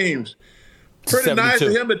in games. Pretty 72. nice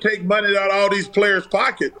of him to take money out of all these players'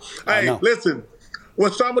 pockets. Hey, listen,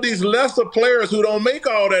 when some of these lesser players who don't make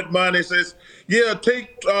all that money says, yeah,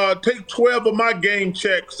 take 12 of my game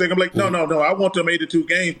checks. And I'm like, no, I want them 82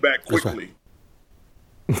 games back quickly.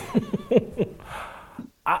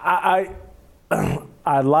 I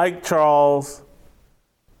like Charles.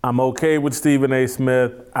 I'm okay with Stephen A.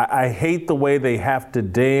 Smith. I hate the way they have to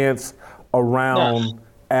dance around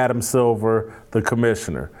Adam Silver, the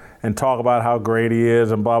commissioner, and talk about how great he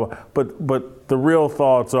is and blah, blah. But the real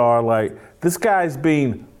thoughts are like, this guy's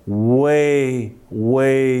being way,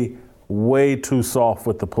 way, way too soft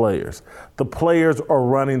with the players. The players are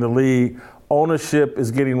running the league. Ownership is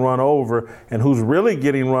getting run over. And who's really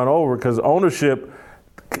getting run over, because ownership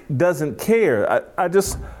doesn't care.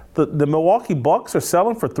 The Milwaukee Bucks are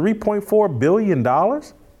selling for $3.4 billion.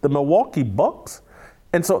 The Milwaukee Bucks.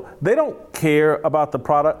 And so they don't care about the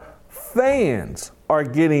product. Fans are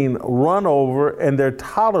getting run over and they're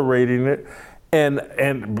tolerating it. And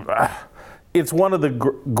it's one of the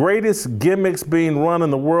greatest gimmicks being run in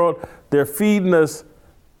the world. They're feeding us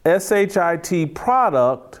SHIT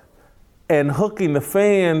product and hooking the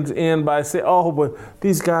fans in by saying, oh, but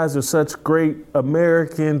these guys are such great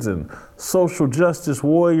Americans and social justice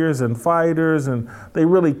warriors and fighters, and they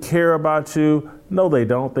really care about you. No, they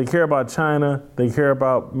don't. They care about China. They care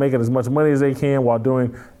about making as much money as they can while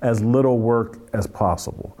doing as little work as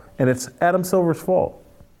possible. And it's Adam Silver's fault.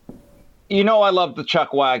 You know, I love the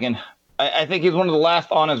Chuck Wagon. I think he's one of the last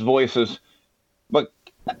honest voices. But,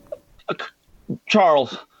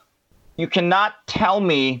 Charles, you cannot tell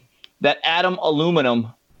me that Adam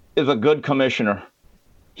Aluminum is a good commissioner.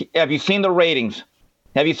 Have you seen the ratings?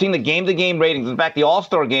 Have you seen the game-to-game ratings? In fact, the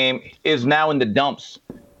All-Star game is now in the dumps.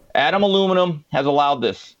 Adam Aluminum has allowed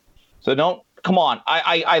this. So come on.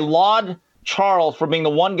 I laud Charles for being the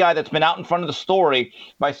one guy that's been out in front of the story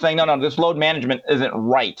by saying, no, this load management isn't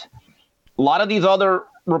right. A lot of these other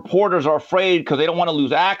reporters are afraid because they don't want to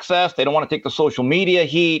lose access. They don't want to take the social media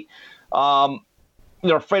heat.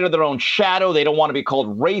 They're afraid of their own shadow. They don't want to be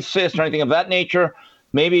called racist or anything of that nature.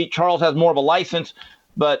 Maybe Charles has more of a license,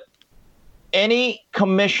 but any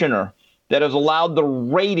commissioner that has allowed the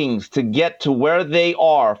ratings to get to where they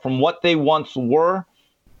are from what they once were,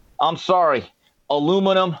 I'm sorry,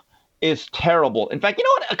 Aluminum is terrible. In fact, you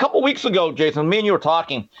know what? A couple weeks ago, Jason, me and you were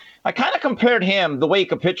talking. I kind of compared him, the way he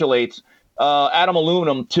capitulates, Adam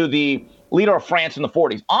Aluminum, to the leader of France in the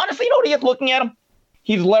 40s. Honestly, you know what he is looking at him?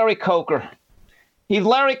 He's Larry Coker. He's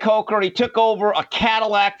Larry Coker. He took over a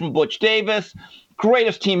Cadillac from Butch Davis.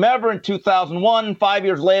 Greatest team ever in 2001. 5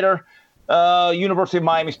 years later, University of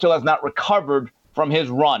Miami still has not recovered from his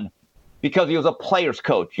run because he was a player's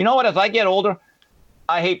coach. You know what? As I get older,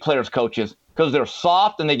 I hate players' coaches because they're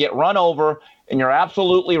soft and they get run over. And you're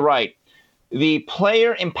absolutely right. The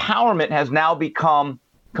player empowerment has now become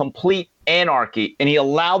complete anarchy. And he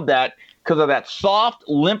allowed that because of that soft,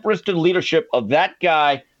 limp-wristed leadership of that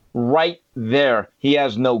guy right there. He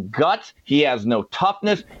has no guts, he has no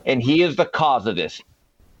toughness, and he is the cause of this.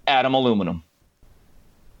 Adam Aluminum.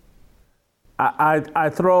 I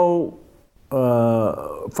throw,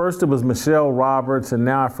 first it was Michelle Roberts, and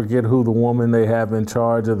now I forget who the woman they have in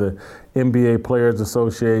charge of the NBA Players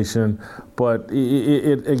Association. But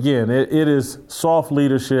it is soft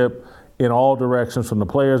leadership in all directions, from the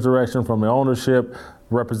players' direction, from the ownership,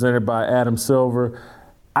 represented by Adam Silver.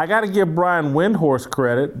 I got to give Brian Windhorst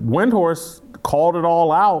credit. Windhorst called it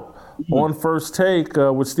all out on First Take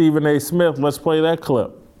with Stephen A. Smith. Let's play that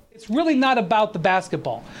clip. It's really not about the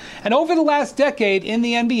basketball. And over the last decade in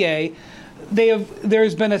the NBA,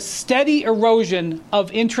 there's been a steady erosion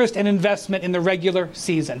of interest and investment in the regular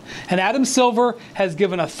season. And Adam Silver has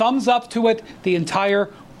given a thumbs up to it the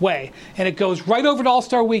entire way. And it goes right over to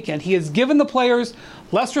All-Star Weekend. He has given the players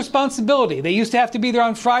less responsibility. They used to have to be there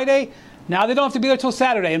on Friday. Now they don't have to be there till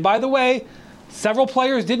Saturday. And by the way, several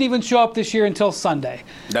players didn't even show up this year until Sunday.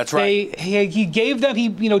 That's right. He gave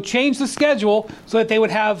them, changed the schedule so that they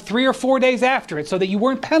would have 3 or 4 days after it, so that you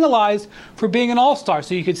weren't penalized for being an all-star.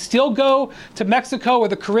 So you could still go to Mexico or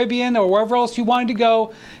the Caribbean or wherever else you wanted to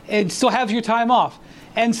go and still have your time off.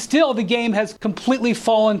 And still, the game has completely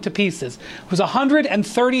fallen to pieces. It was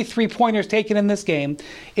 130 three-pointers taken in this game.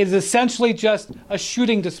 It is essentially just a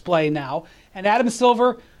shooting display now. And Adam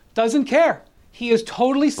Silver doesn't care. He has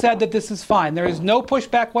totally said that this is fine. There is no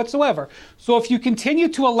pushback whatsoever. So if you continue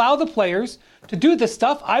to allow the players to do this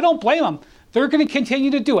stuff, I don't blame them. They're going to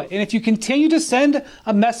continue to do it. And if you continue to send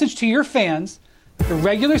a message to your fans, the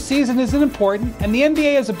regular season isn't important, and the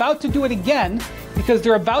NBA is about to do it again because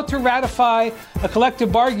they're about to ratify a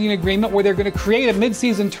collective bargaining agreement where they're going to create a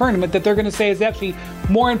midseason tournament that they're going to say is actually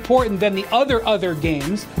more important than the other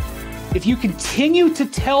games. If you continue to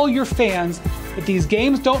tell your fans that these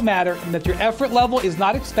games don't matter and that your effort level is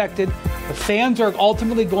not expected, the fans are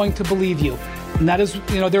ultimately going to believe you. And that is,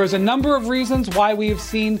 there is a number of reasons why we have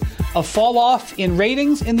seen a fall off in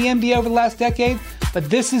ratings in the NBA over the last decade, but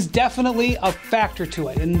this is definitely a factor to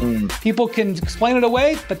it. And people can explain it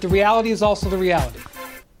away, but the reality is also the reality.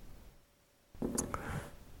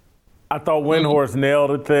 I thought Windhorst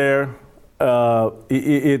nailed it there.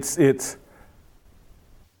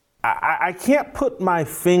 I can't put my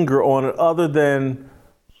finger on it other than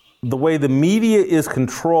the way the media is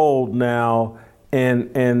controlled now,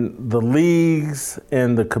 and the leagues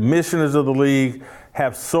and the commissioners of the league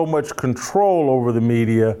have so much control over the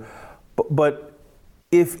media. But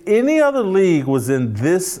if any other league was in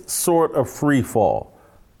this sort of free fall,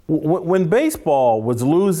 when baseball was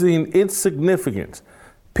losing its significance,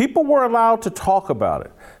 people were allowed to talk about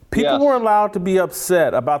it. People were allowed to be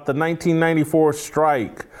upset about the 1994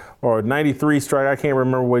 strike or 93 strike. I can't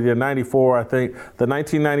remember what year, 94, I think, the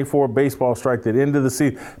 1994 baseball strike that ended the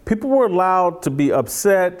season. People were allowed to be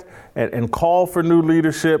upset and call for new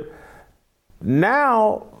leadership.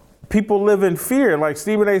 Now, people live in fear. Like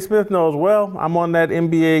Stephen A. Smith knows, well, I'm on that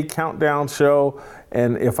NBA countdown show,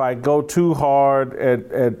 and if I go too hard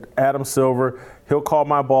at Adam Silver, he'll call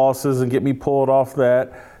my bosses and get me pulled off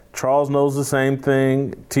that. Charles knows the same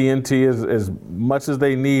thing. TNT, as much as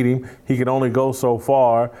they need him, he can only go so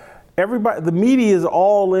far. Everybody, the media is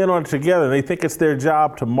all in on it together. They think it's their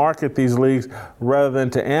job to market these leagues rather than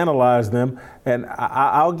to analyze them. And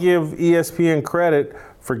I'll give ESPN credit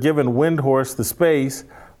for giving Windhorst the space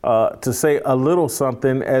to say a little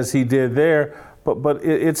something as he did there. But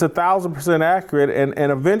it's 1,000% accurate.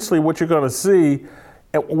 And eventually what you're going to see,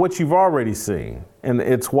 and what you've already seen, and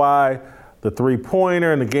it's why the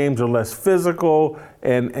three-pointer and the games are less physical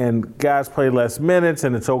and guys play less minutes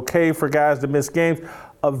and it's okay for guys to miss games.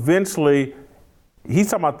 Eventually, he's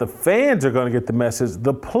talking about the fans are going to get the message.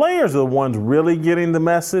 The players are the ones really getting the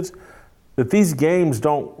message that these games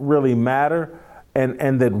don't really matter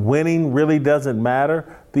and that winning really doesn't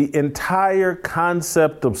matter. The entire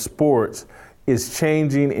concept of sports is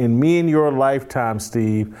changing in me and your lifetime,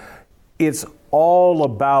 Steve. It's all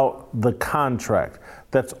about the contract.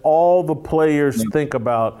 That's all the players think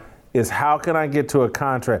about is how can I get to a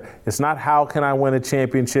contract? It's not how can I win a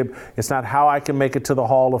championship. It's not how I can make it to the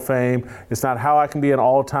Hall of Fame. It's not how I can be an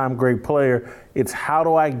all-time great player. It's how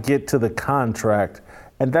do I get to the contract?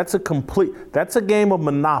 And that's a game of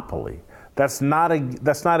Monopoly. That's not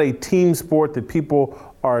a team sport that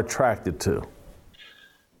people are attracted to.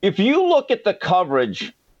 If you look at the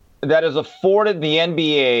coverage that is afforded the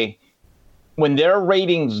NBA when their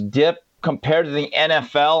ratings dip compared to the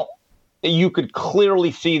NFL, you could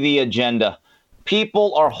clearly see the agenda.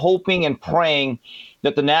 People are hoping and praying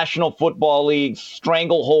that the National Football League's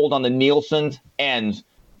stranglehold on the Nielsen's ends,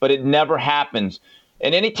 but it never happens.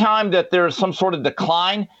 And anytime that there's some sort of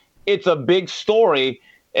decline, it's a big story.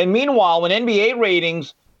 And meanwhile, when NBA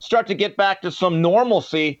ratings start to get back to some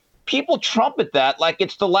normalcy, people trumpet that like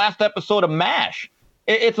it's the last episode of MASH.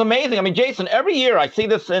 It's amazing. I mean, Jason, every year I see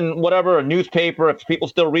this in whatever, a newspaper, if people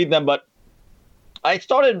still read them, but I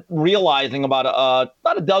started realizing about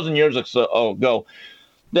a dozen years ago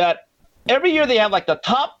that every year they have like the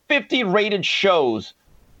top 50 rated shows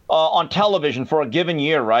on television for a given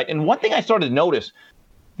year, right? And one thing I started to notice,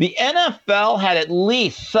 the NFL had at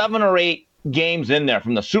least 7 or 8 games in there,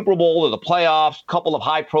 from the Super Bowl to the playoffs, a couple of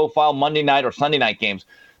high-profile Monday night or Sunday night games.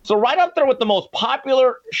 So right up there with the most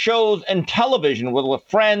popular shows in television, with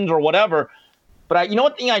Friends or whatever. But you know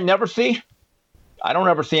what thing I never see? I don't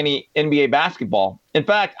ever see any NBA basketball. In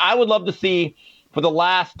fact, I would love to see, for the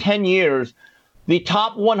last 10 years, the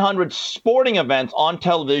top 100 sporting events on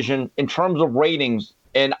television in terms of ratings.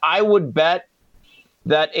 And I would bet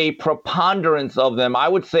that a preponderance of them, I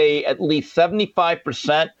would say at least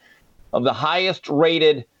 75% of the highest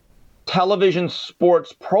rated television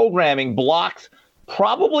sports programming blocks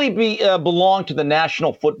probably belong to the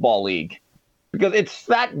National Football League, because it's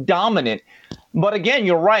that dominant. But again,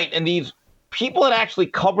 you're right. And these people that actually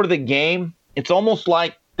cover the game, it's almost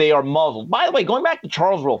like they are muzzled. By the way, going back to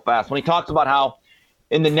Charles real fast, when he talks about how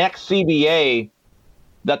in the next CBA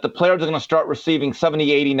that the players are going to start receiving $70,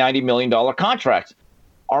 $80, $90 million contracts.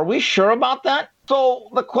 Are we sure about that? So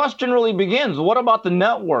the question really begins, what about the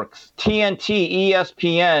networks, TNT,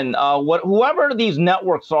 ESPN, whoever these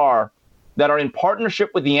networks are that are in partnership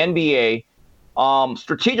with the NBA,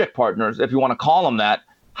 strategic partners, if you want to call them that,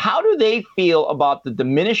 how do they feel about the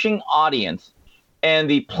diminishing audience and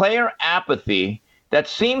the player apathy that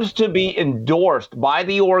seems to be endorsed by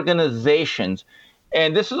the organizations?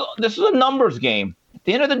 And this is a numbers game. At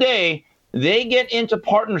the end of the day, they get into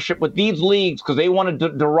partnership with these leagues because they want to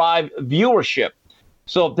derive viewership.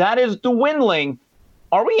 So if that is dwindling,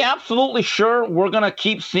 are we absolutely sure we're going to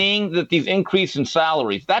keep seeing that these increase in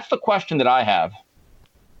salaries? That's the question that I have.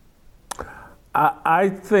 I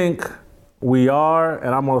think we are,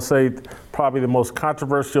 and I'm going to say probably the most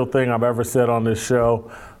controversial thing I've ever said on this show.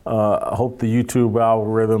 I hope the YouTube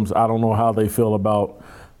algorithms, I don't know how they feel about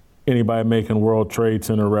anybody making World Trade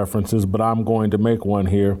Center references, but I'm going to make one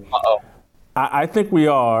here. Uh-oh. I think we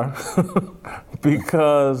are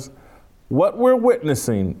because what we're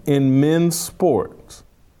witnessing in men's sports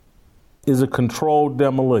is a controlled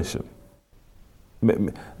demolition.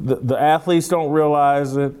 The athletes don't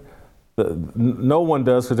realize it. No one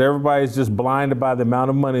does, because everybody's just blinded by the amount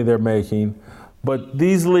of money they're making. But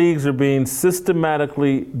these leagues are being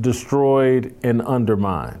systematically destroyed and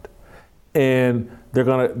undermined. And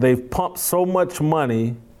they've pumped so much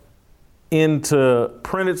money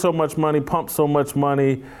printed so much money, pumped so much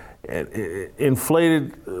money,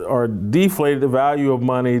 inflated or deflated the value of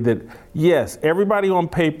money that, yes, everybody on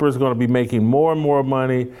paper is going to be making more and more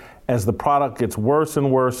money as the product gets worse and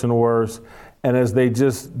worse and worse, and as they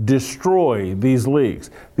just destroy these leagues.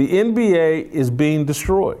 The NBA is being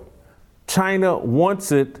destroyed. China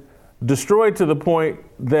wants it destroyed to the point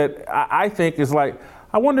that I think is like,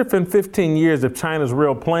 I wonder if in 15 years, if China's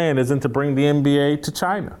real plan isn't to bring the NBA to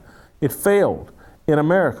China. It failed in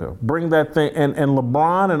America. Bring that thing, and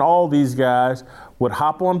LeBron and all these guys would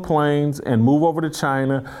hop on planes and move over to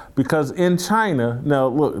China, because in China, now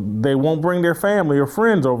look, they won't bring their family or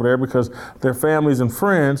friends over there because their families and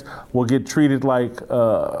friends will get treated like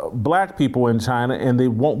black people in China, and they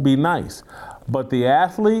won't be nice. But the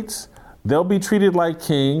athletes, they'll be treated like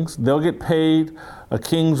kings. They'll get paid a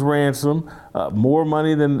king's ransom, more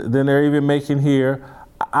money than they're even making here.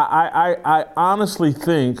 I honestly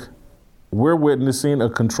think we're witnessing a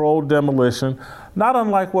controlled demolition, not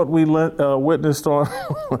unlike what we witnessed on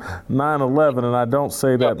 9/11, and I don't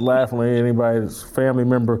say that laughingly. Anybody's family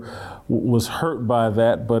member was hurt by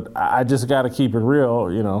that, but I just got to keep it real,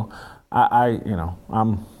 you know.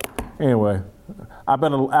 Anyway. I've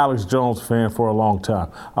been an Alex Jones fan for a long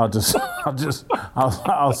time. I'll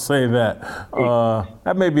say that.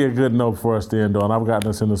 That may be a good note for us to end on. I've gotten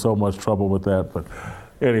us into so much trouble with that, but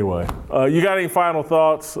Anyway, you got any final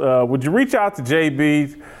thoughts? Would you reach out to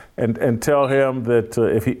JB and tell him that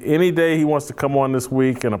if any day he wants to come on this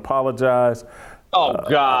week and apologize? Oh,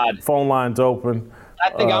 God. Phone line's open. I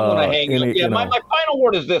think I'm going to hang up. Yeah, my final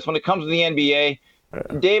word is this. When it comes to the NBA,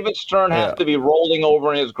 David Stern has to be rolling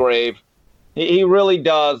over in his grave. He really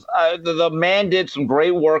does. The man did some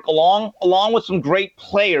great work along with some great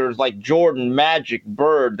players like Jordan, Magic,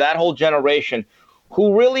 Bird, that whole generation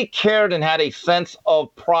who really cared and had a sense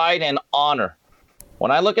of pride and honor. When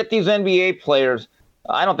I look at these NBA players,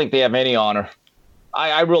 I don't think they have any honor.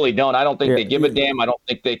 I really don't. I don't think they give a damn. I don't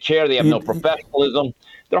think they care. They have no professionalism.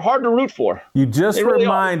 They're hard to root for. You just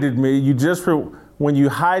reminded me. When you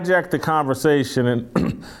hijacked the conversation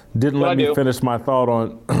and didn't let me finish my thought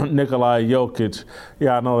on Nikola Jokic.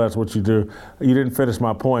 Yeah, I know that's what you do. You didn't finish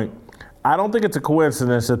my point. I don't think it's a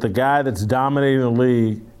coincidence that the guy that's dominating the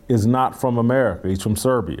league is not from America. He's from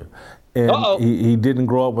Serbia. And he didn't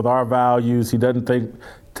grow up with our values. He doesn't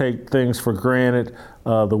take things for granted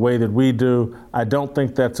the way that we do. I don't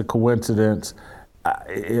think that's a coincidence.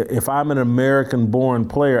 If I'm an American-born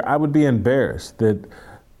player, I would be embarrassed that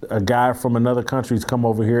a guy from another country's come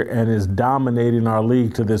over here and is dominating our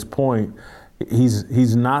league to this point.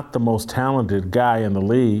 He's not the most talented guy in the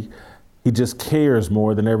league. He just cares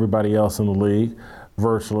more than everybody else in the league,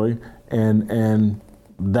 virtually, and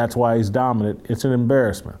that's why he's dominant. It's an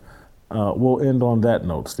embarrassment. We'll end on that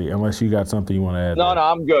note, Steve, unless you got something you want to add. No,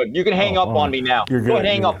 I'm good. You can hang up on me now. You're good. Go ahead,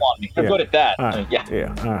 hang up on me. I'm good at that.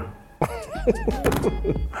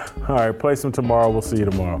 All right, play some tomorrow. We'll see you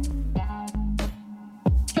tomorrow.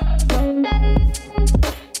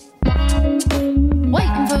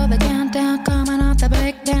 Waiting for the countdown, coming off the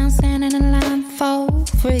breakdown, standing in line for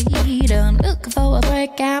freedom. Looking for a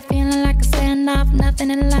breakout, feeling like a standoff, nothing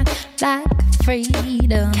in life like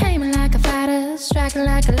freedom. Came in like a fighter, striking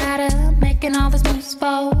like a ladder, making all these moves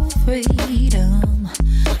for freedom.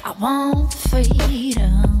 I want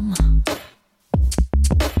freedom.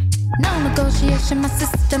 No negotiation, my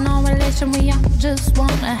sister, no relation. We all just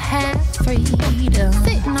wanna have freedom.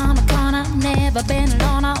 Sitting on the corner, never been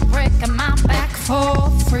alone. I'm breaking my back for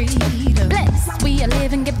freedom. Blessed, we are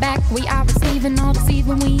living, get back. We are receiving, all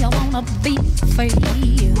deceiving. We all wanna be free.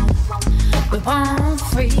 We want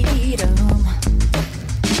freedom.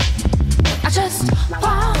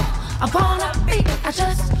 I wanna be. I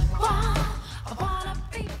just